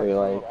where he's at? Where,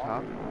 like- Up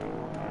top?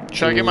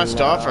 Should I get my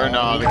stuff or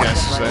no? The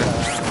gas is there.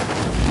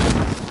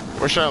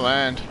 Where should I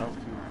land?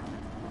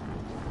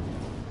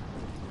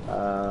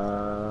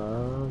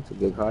 It's a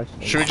good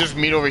question. Should we just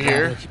meet over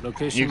here?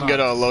 Location You can get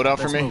a marked. loadout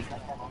for Let's me? move.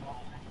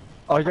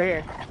 Oh, he's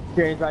right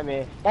here. He's by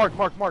me. Mark.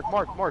 Move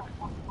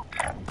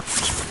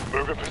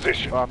in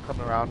position. Oh, I'm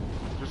coming around.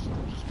 Just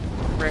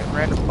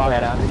random Oh, spot.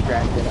 yeah, I'm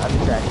distracted.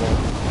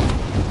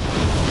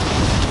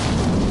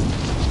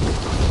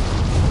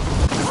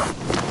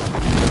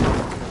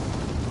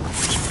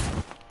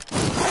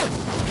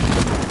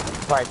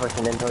 Probably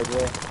pushing in towards you.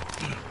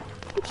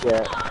 Good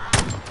shit.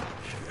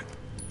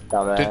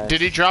 Dumbass. Did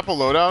he drop a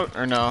loadout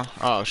or no?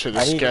 Oh shit,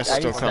 this gas is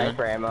still coming.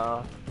 Sniper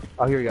ammo.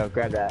 Oh, here we go.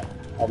 Grab that.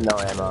 I have no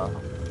ammo.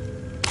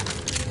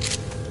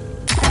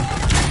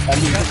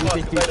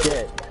 Loot this dude's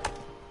shit.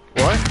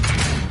 What?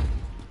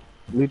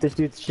 Loot this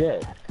dude's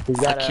shit. He's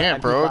I got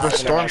can't, bro. The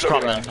storm's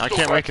coming. I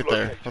can't make it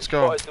there. Let's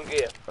go. Spotted some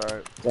gear.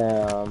 Alright.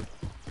 Damn.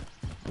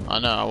 I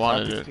know, I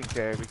wanted it.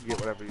 15K, we can get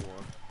whatever you want.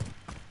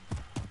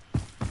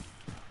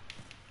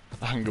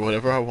 I can go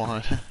whatever I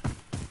want. Let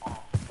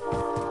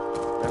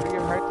me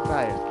get right to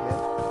diet,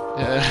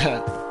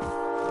 Yeah.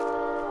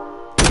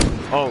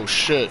 Oh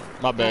shit,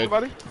 my kid. bad.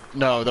 Somebody?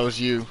 No, that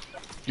was you.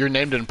 Your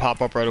name didn't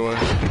pop up right away.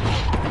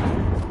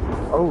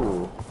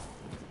 Oh.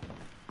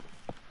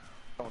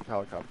 Someone's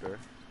helicopter.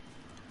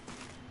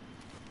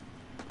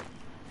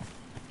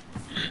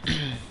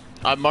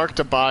 I marked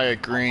a buy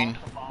at green.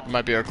 It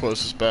might be our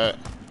closest bet.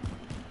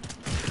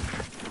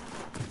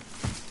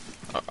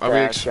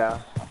 Are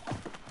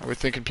we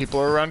thinking people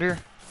are around here?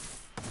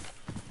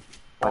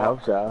 I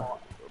hope so.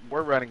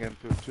 We're running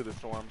into the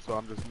storm, so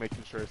I'm just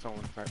making sure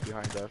someone's not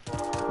behind us.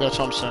 That's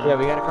what I'm saying. Yeah,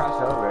 we gotta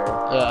cross over.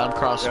 Yeah, I'm Yeah,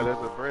 crossing. there's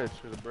a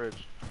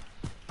bridge.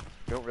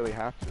 We don't really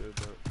have to,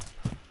 but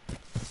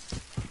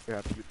we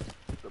have to get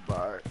the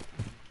bar.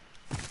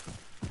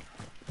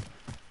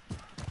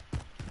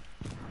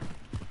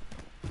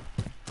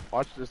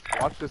 Watch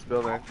this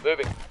building.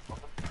 Moving.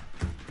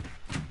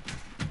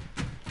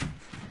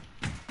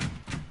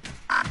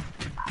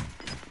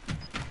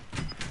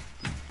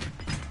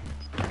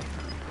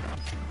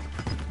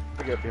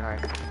 We get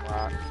behind this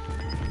rock.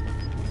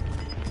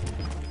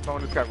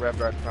 Someone just got revved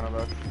right in front of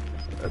us.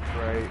 That's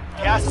right.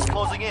 Gas is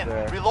closing in.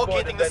 There.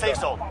 Relocating the safe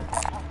zone.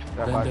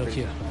 That Vendor box-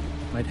 here.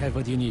 Might have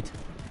what you need.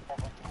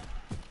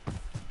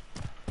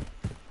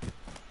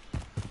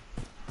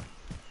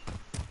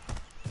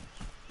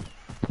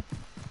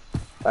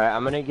 Alright,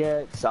 I'm gonna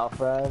get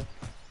self-rev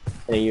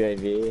and a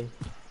UAV.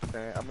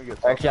 Okay, I'm gonna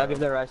get. Actually, I'll give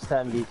the rest to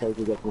MD so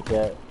we get some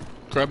shit.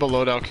 Grab a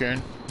loadout,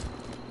 Kieran.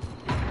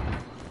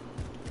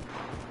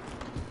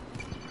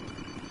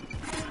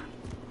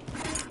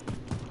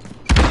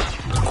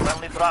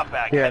 Friendly drop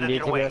bag Here, headed MD,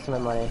 your take way. us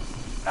some money.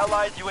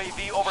 Allied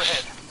UAV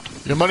overhead.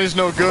 Your money's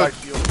no good.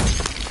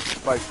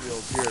 Spike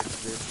shield here.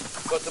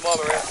 Dude. Got some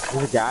armor here.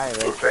 There's a guy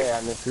right there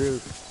on this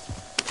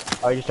roof.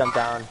 Oh, he just jumped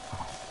down.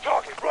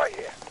 Target right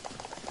here.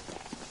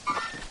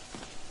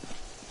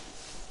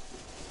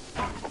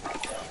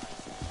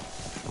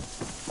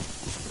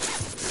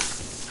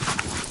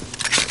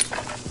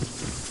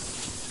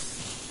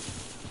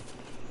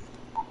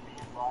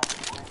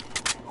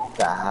 What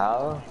the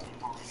hell?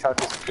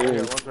 Truck is Yeah, food.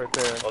 one's right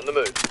there. On the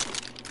move.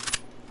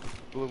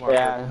 Blue marker.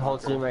 Yeah, whole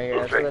team right here.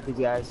 Let's look at these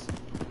guys.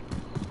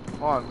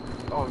 Come on.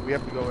 Oh, we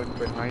have to go in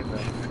behind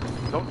them.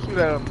 Don't shoot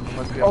at them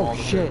unless we have all Oh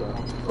the shit! people.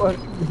 What?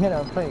 Hannah,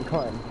 I'm playing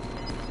corn.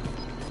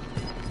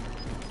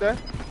 There?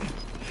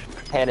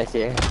 Hannah's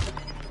here. Gas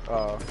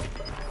Stop is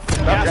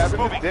grabbing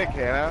moving. his dick,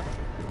 Hannah.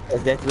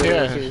 That's literally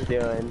Yeah. what she was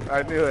doing.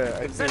 I knew it. I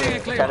knew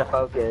it. Trying to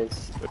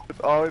focus. It's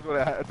always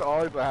what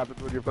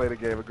happens when you're playing a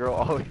game. A girl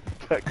always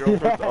that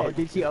girlfriend's always.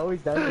 Dude, she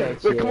always does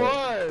that Look, shit.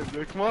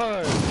 come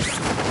on. Be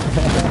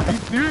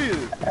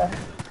serious.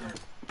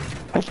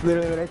 That's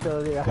literally what I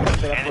told you.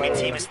 Enemy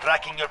team is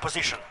tracking your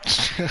position.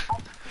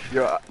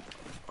 Yo,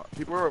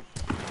 people were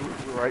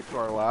right to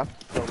our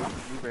left, so we can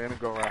move in and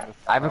go around this.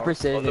 I have a house.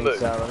 precision, On the move.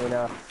 so let me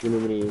know if you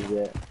need me to use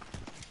it.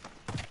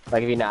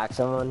 Like if you knock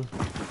someone.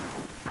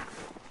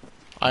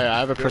 I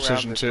have a Get around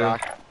precision this too.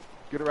 rock.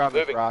 Get around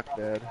this Moving. rock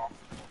bed.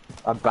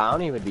 A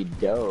bounty would be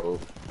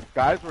dope.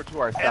 Guys were to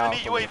our Enemy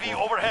south. UAV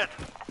overhead.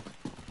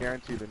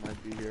 Guarantee they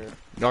might be here.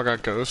 Y'all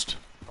got ghost.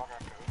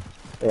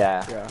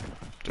 Yeah. Yeah.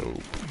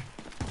 Dope.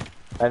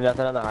 I have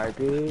nothing on the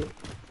heartbeat.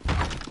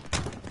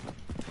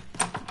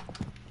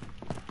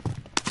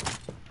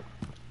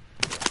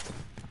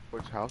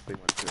 Which house they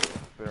went to?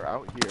 They're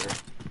out here.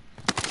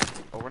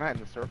 Oh, we're not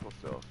in the circle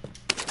still.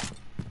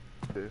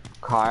 Dude,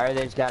 Car,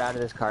 they just got out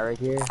of this car right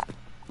here.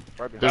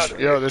 right behind There's us.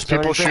 there's people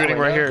Somebody took shooting one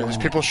right out here. there. There's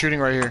people shooting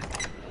right here.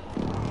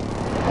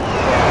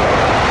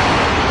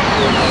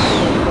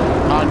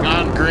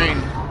 On green.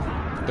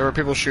 There were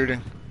people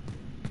shooting.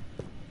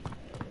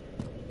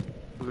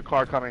 There's a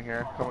car coming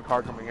here.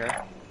 Car coming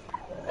here.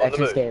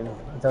 Extra move. game.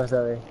 It's almost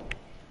over.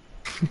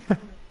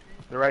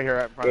 They're right here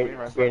right in front of me.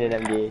 Right in front Green of me.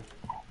 and MD.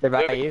 They're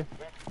by Moving. you.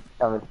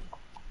 Coming.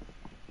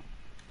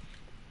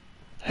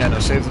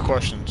 Hannah, save the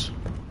questions.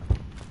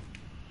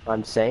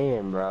 I'm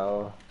saying,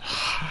 bro.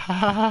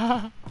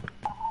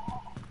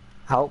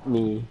 Help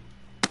me.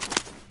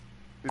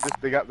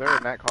 They're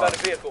in that car. Found a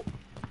vehicle.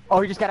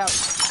 Oh, he just got out.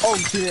 Oh,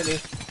 he's shooting at me.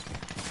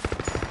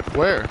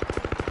 Where?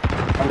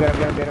 I'm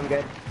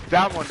good.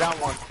 Down one.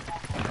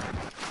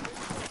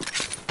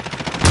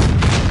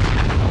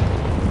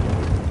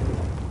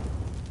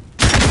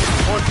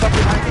 One stuck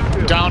behind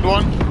me too. Downed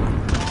one.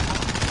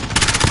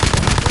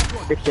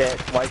 Good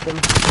shit. Wipe him.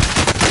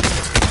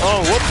 Oh,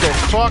 what the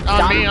fuck?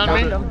 On me. I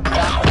knocked him.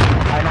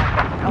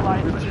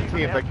 There's 2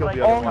 teams. I killed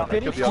the Oh, other one. he I killed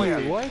finished the other you.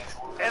 team. What?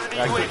 Enemy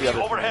I killed the other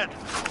UAV overhead.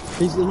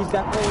 He's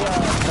definitely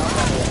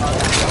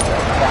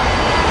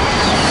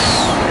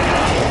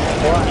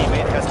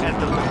Teammate has entered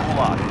the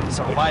gulag.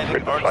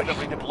 Surviving earns the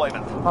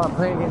redeployment. Oh, I'm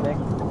playing again,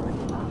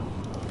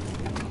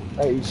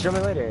 Nick. Hey, you show me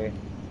later.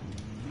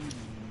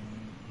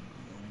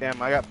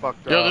 Damn, I got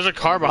fucked up. Yo, there's a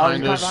car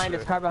behind us.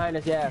 Car behind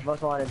us, yeah,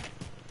 most wanted.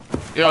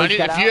 Yo, Oh, I you need,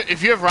 got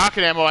if you have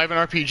rocket ammo, I have an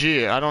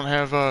RPG. I don't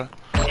have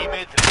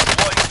Teammate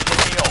redeployed to the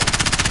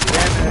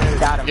AO.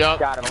 Got him, Yup.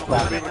 got him.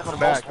 Moving into the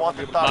most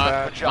wanted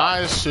target. Good job.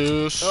 nice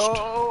Zeus.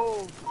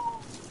 Oh!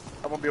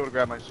 I won't be able to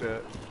grab my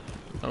shit.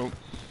 Oh.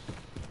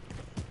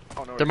 I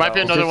don't know where There might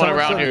be to go. another one someone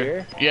around still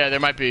here. Yeah, there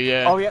might be.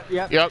 Yeah. Oh, yep.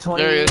 Yep,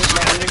 20 there he is.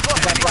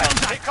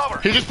 Take cover.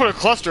 He just put a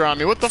cluster on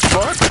me. What the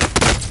fuck?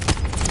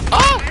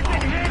 Oh!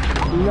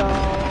 No.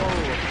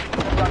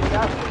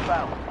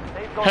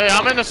 Hey,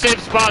 I'm in a safe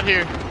spot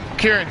here.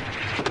 Kieran,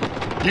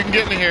 you can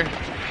get me here.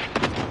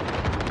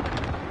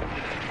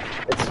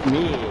 It's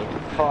me.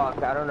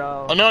 Fuck, I don't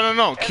know. Oh,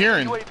 no.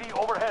 Kieran, UAV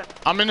overhead.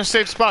 I'm in a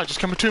safe spot. Just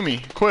come to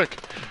me. Quick.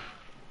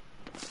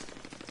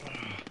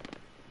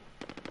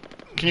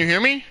 Can you hear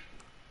me?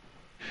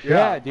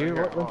 Yeah, dude,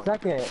 one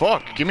second.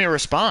 Fuck, give me a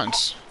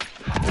response.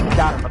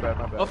 Got him. My bad.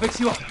 I'll fix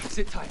you up.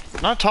 Sit tight.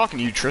 I'm not talking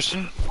to you,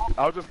 Tristan.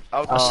 I was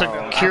I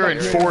said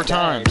Kieran 4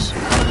 times.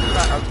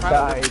 I was trying to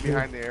Guys. look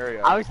behind the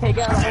area. I was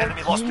taking out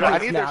Enemy lost team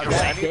track. I need their now, shit.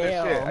 I need their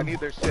shit. goddamn. I need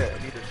their shit.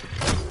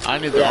 I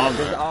need the Yeah,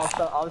 there's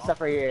armor. all the stuff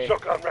right here.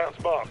 Shotgun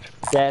rounds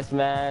marked. Gas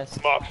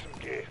mask. Mark some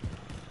gear.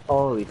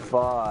 Holy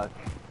fuck.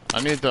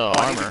 I need the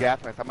I need the armor.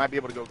 gas mask. I might be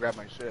able to go grab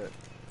my shit.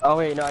 Oh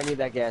wait, no, I need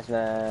that gas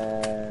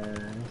mask.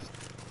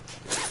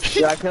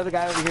 Yeah, I killed the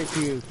guy over here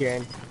too,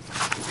 Kieran.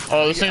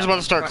 Oh, this thing's about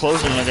to start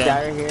closing Guy again.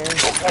 right here. And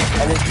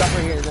there's stuff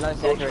right here. There's another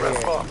statue right Rounds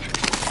here. marked.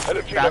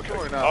 LMG Satchel or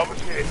located. no?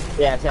 Armor's here.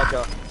 Yeah,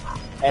 satchel.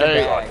 And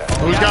Hey, a bag.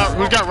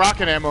 who's got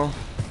rocket ammo?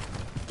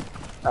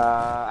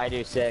 I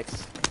do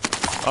 6.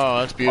 Oh,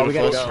 that's Oh, we beautiful.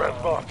 gotta go.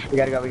 Rounds marked. We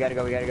gotta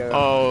go.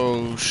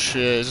 Oh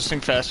shit, is this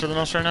thing faster than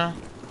us right now?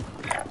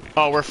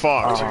 Oh, we're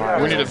fucked.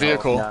 We need a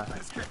vehicle. Nah.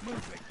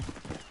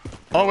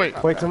 Oh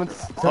wait, Wait, someone's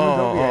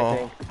over here, I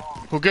think.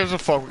 who gives a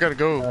fuck? We gotta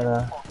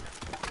go.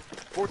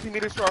 14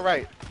 meters to our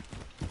right.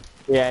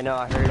 Yeah, I know,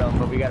 I heard him,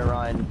 but we gotta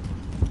run.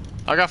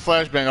 I got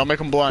flashbang. I'll make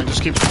him blind.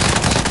 Just keep. How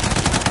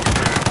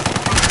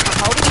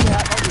do we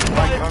have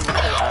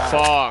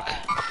Fuck.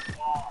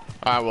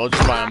 Alright, well,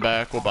 just buy him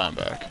back. We'll buy him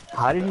back.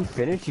 How did he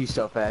finish you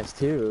so fast,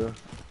 too?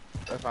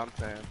 That's what I'm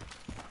saying.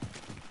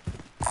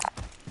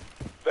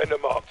 Vendor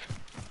marked.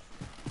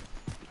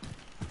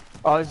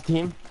 Oh, there's a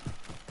team?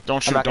 Don't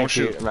I'm shoot. not gonna Don't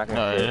shoot. shoot, I'm not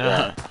gonna No, shoot,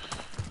 yeah.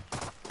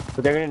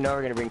 But they're gonna know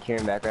we're gonna bring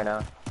Kieran back right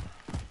now.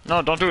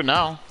 No, don't do it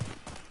now.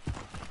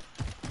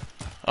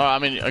 Oh, I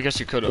mean, I guess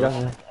you could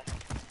have.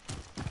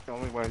 The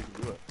only way you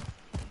can do it.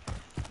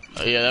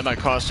 Yeah, that might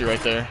cost you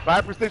right there.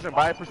 Buy precision.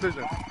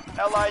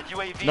 Allied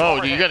UAV No,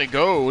 overhead. dude, you gotta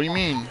go. What do you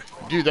mean?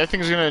 Dude, that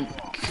thing's gonna...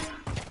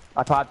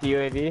 I popped the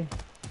UAV.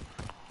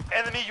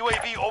 Enemy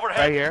UAV overhead.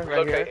 Right here.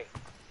 Locating.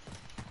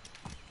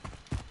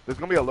 There's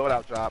gonna be a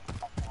loadout drop.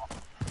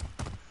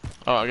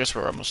 Oh, I guess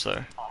we're almost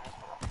there.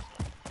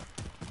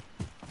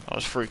 I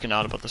was freaking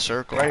out about the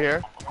circle. Right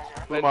here.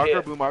 Blue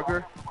marker, Blue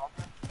marker.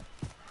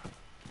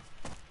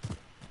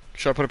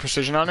 Should I put a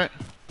precision on it?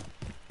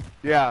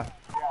 Yeah.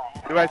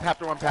 You guys have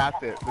to run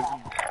past it. There's a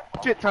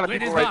shit ton of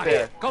people right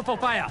there. Go for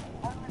fire.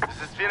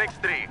 This is Phoenix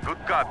 3. Good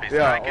copy.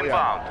 Yeah, Strike oh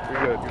inbound. yeah.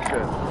 You're good, you're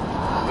good.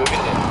 Moving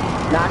in.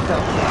 Knocked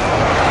him.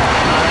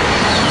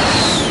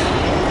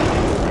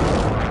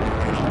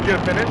 You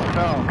gonna finish?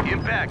 No.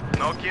 Impact.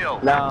 No kill.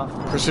 No,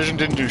 Precision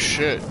didn't do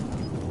shit.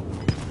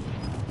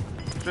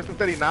 Tristan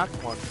said he knocked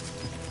one.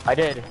 I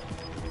did.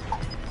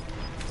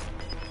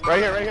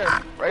 Right here. Right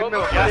in the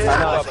middle. Yes, I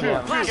know, I it's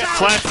him.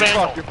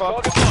 Flashbang. You're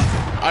fucked.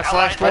 I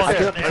flashed one. Right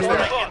there. Right Right there.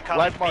 there.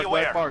 Life mark.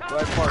 Beware.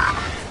 Life mark.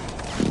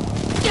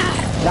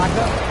 Knocked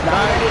him.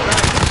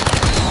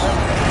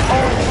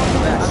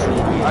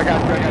 I got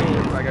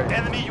you.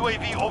 Enemy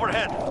UAV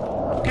overhead.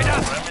 Get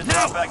up.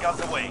 Now back out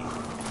the way.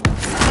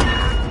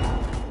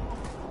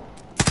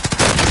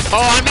 Oh,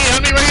 on me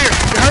right here.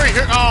 Hurry,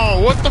 here. Oh,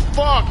 what the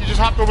fuck? You just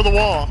hopped over the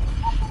wall.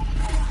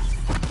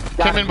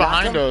 Came in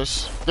behind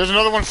us. There's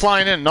another one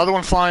flying in. Another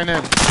one flying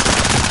in.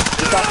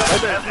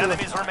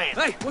 Enemies remain.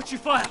 Hey, watch your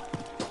fire.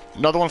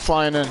 Another one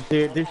flying in.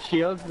 Dude, there's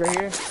shields right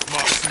here.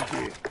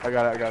 I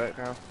got it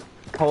now.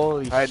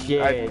 Holy shit.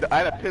 I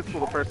had a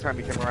pistol the first time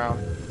he came around.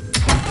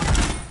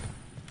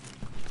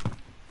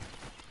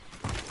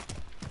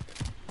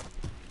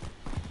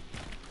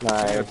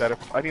 Nice.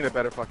 I need a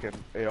better fucking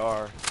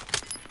AR.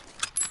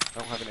 I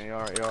don't have an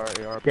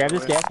AR. Grab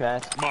this gas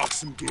mask. Mark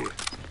some gear.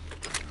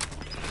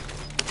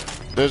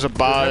 There's a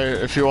buy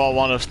if you all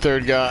want a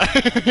third guy.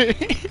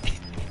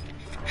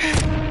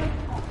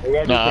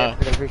 Yeah, Nah. I'm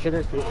pretty sure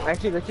there's people.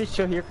 Actually, let's just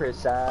chill here for a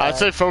sec. I'd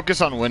say focus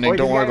on winning.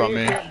 Don't worry about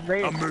me.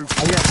 I'm moving.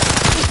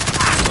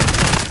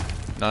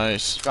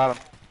 Nice. Got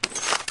him.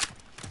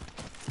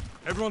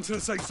 Everyone's to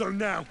the safe zone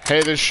now.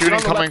 Hey, there's shooting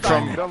Get on the coming left side,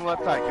 from. Get on the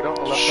left side. Get on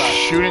the left side.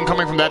 Shooting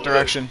coming from that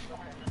direction.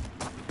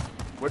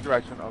 What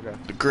direction? Okay.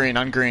 The green,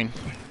 on green.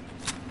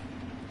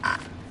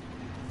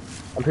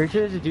 I'm pretty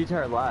sure there's a dude to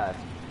our left.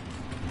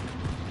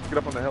 Get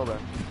up on the hill then.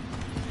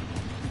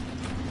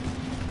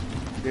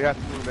 You have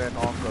to move in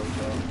also,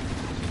 so.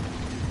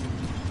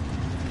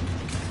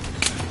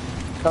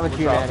 Coming to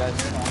you, What's man.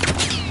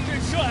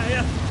 Good shot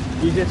at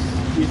you. Use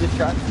this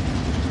truck.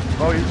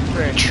 Oh, he's a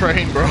train.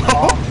 Train, bro. Oh,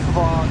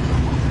 fuck.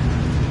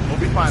 We'll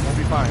be fine. We'll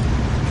be fine.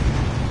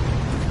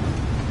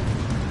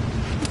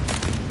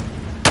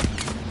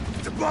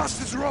 The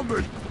bastards are on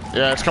me.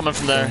 Yeah, it's coming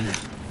from there.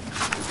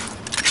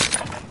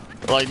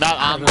 Like, not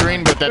on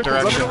green, but that Let me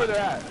know direction. where they're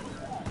at.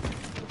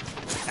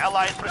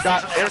 Allied precision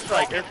Got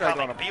airstrike airstrike on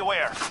incoming. them.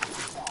 Beware.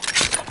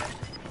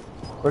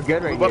 We're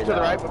good right Move here. up to the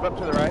right. Move up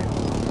to the right.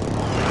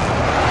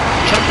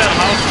 Check that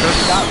house, Chris.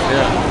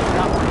 Yeah.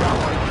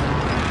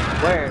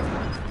 Where?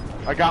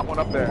 I got one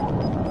up there.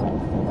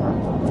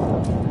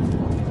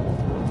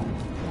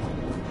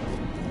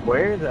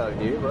 Where though,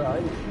 dude? Where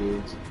are these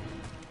dudes?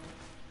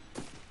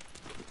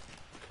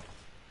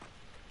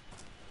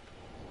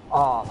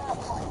 Oh,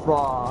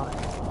 fuck.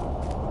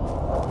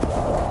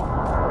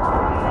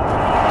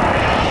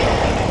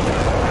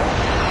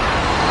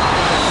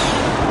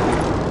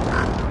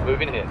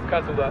 Moving here.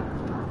 Cancel that.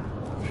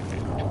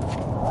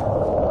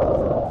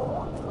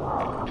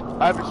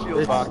 I have a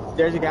shield box.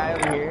 There's a guy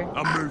over here.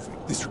 I'm moving.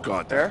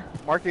 Disregard that. There?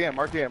 Mark again.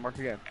 Mark again. Mark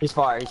again. He's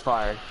far. He's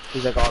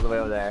like all the way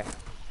over there.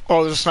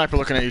 Oh, there's a sniper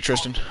looking at you,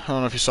 Tristan. I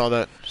don't know if you saw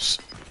that.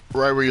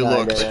 Right where you No, I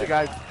looked. didn't. The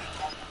guys.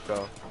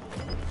 Go.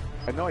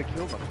 I know I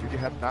killed him. Did you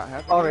not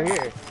have him? Over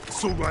here.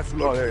 Assault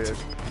rifle Oh, there he located.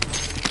 is.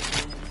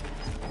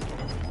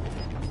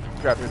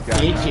 Grab this guy.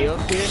 Need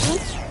shields,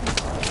 dude?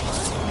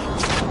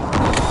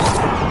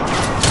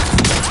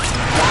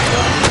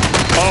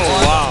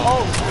 Oh,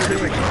 wow.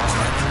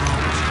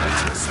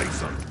 Safe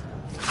zone.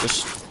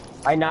 Just,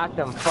 I knocked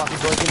him. Fuck,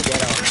 he's going to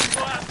get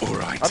him. All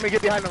right. I'm gonna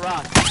get behind the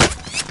rock.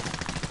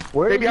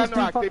 Where Stay is behind this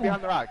the rock. dude Stay fucking-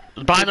 behind the rock.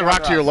 behind the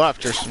rock to your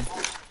left, Tristan.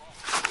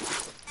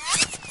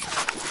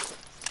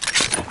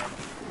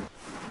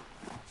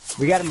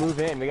 We gotta move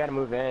in. We gotta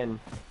move in.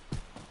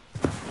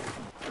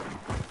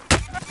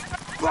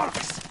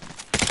 Box.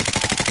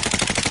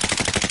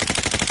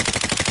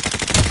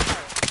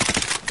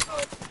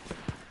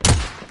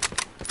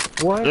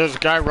 What? There's a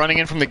guy running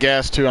in from the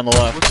gas, too, on the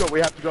left. Let's go. We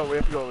have to go. We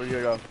have to go. We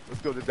gotta go.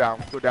 Let's go down.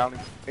 Let's go down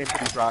and aim for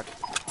these rocks.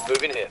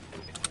 Moving here.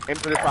 Aim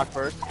for this rock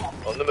first.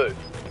 On the move.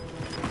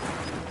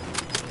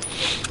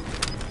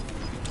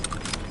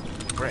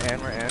 We're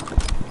in. We're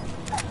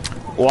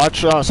in.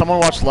 Watch, someone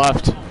watch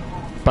left.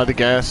 By the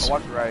gas. I'll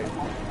watch right.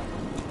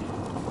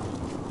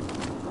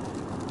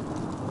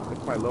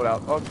 That's my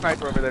loadout. Oh,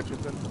 sniper over there,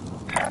 Tristan.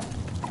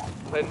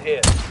 Then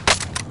here.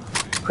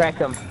 Crack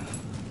him.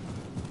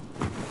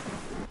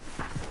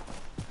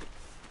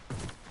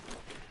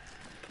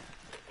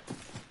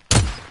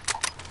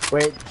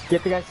 Wait,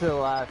 get the guys to the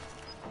left.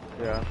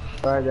 Yeah.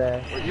 Where are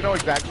they? Wait, you know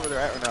exactly where they're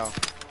at or no?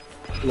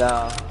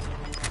 No.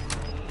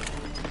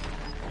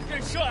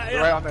 Good shot at They're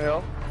you. right on the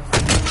hill.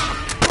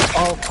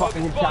 Oh,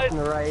 fucking shot from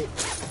the right.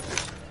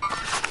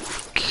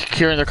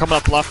 Kieran, they're coming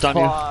up left on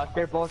you. Fuck,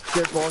 they're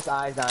both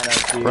eyes on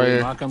us, dude. Right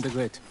here. Markham the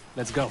Great.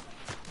 Let's go.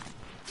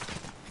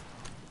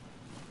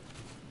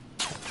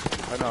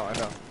 I know. I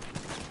know.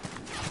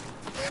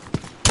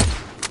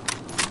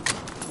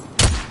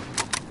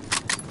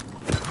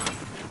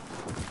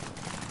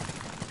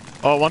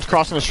 Oh, one's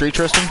crossing the street,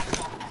 Tristan.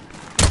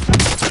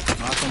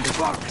 Markham the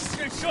box.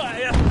 Good shot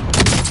at you.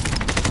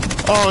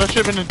 Oh, that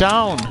should have been a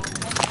down.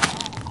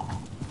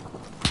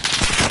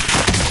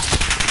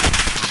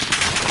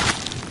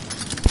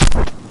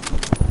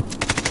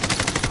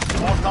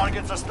 More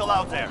targets are still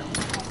out there.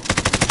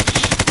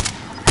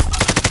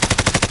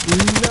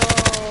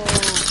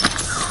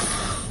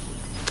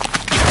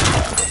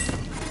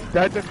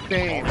 That's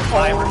insane. Oh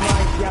my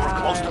god. We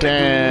almost had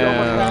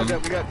Damn.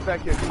 that. We got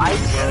second. I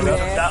that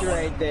smashed one.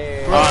 right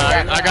there. Oh,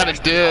 I got a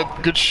dip.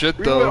 Good shit,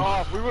 We went though.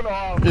 off. We went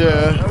off. Yeah.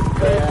 That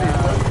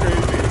was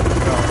crazy.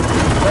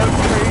 That was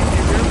crazy.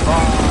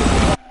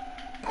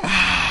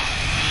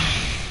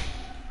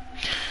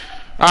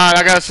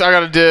 Alright, I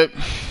got a dip.